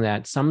noticing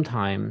that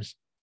sometimes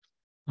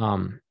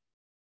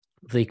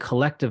the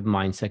collective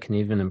mindset can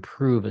even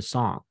improve a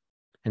song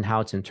and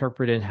how it's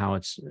interpreted, how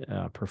it's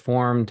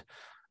performed.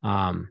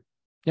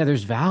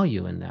 There's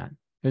value in that.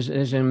 There's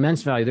an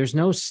immense value. There's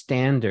no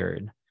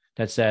standard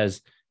that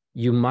says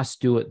you must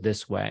do it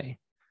this way.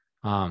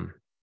 No,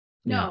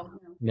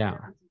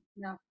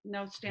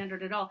 no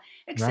standard at all.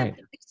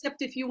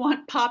 Except if you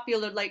want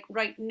popular, like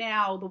right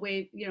now, the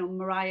way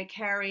Mariah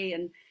Carey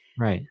and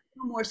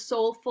more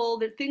soulful.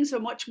 That things are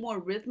much more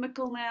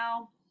rhythmical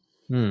now.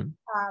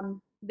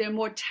 They're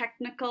more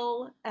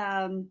technical.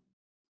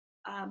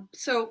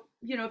 So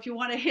if you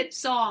want a hit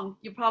song,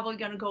 you're probably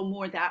going to go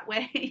more that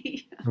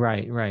way.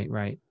 Right.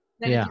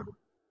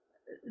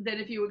 Than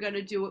if you were going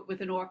to do it with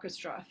an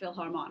orchestra, a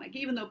philharmonic,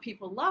 even though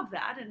people love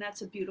that, and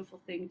that's a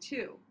beautiful thing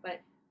too. But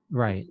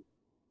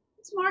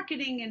it's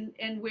marketing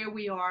and where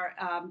we are,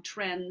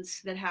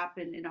 trends that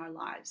happen in our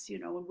lives,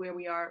 and where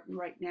we are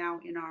right now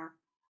in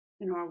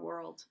our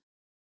world.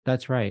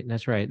 That's right.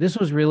 This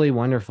was really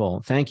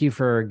wonderful. Thank you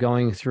for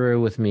going through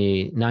with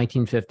me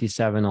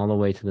 1957 all the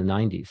way to the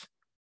 90s.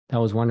 That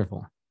was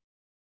wonderful.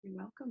 You're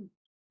welcome.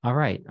 All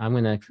right. I'm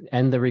going to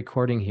end the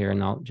recording here,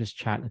 and I'll just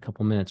chat in a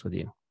couple minutes with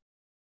you.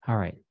 All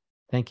right.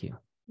 Thank you.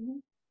 Mm-hmm.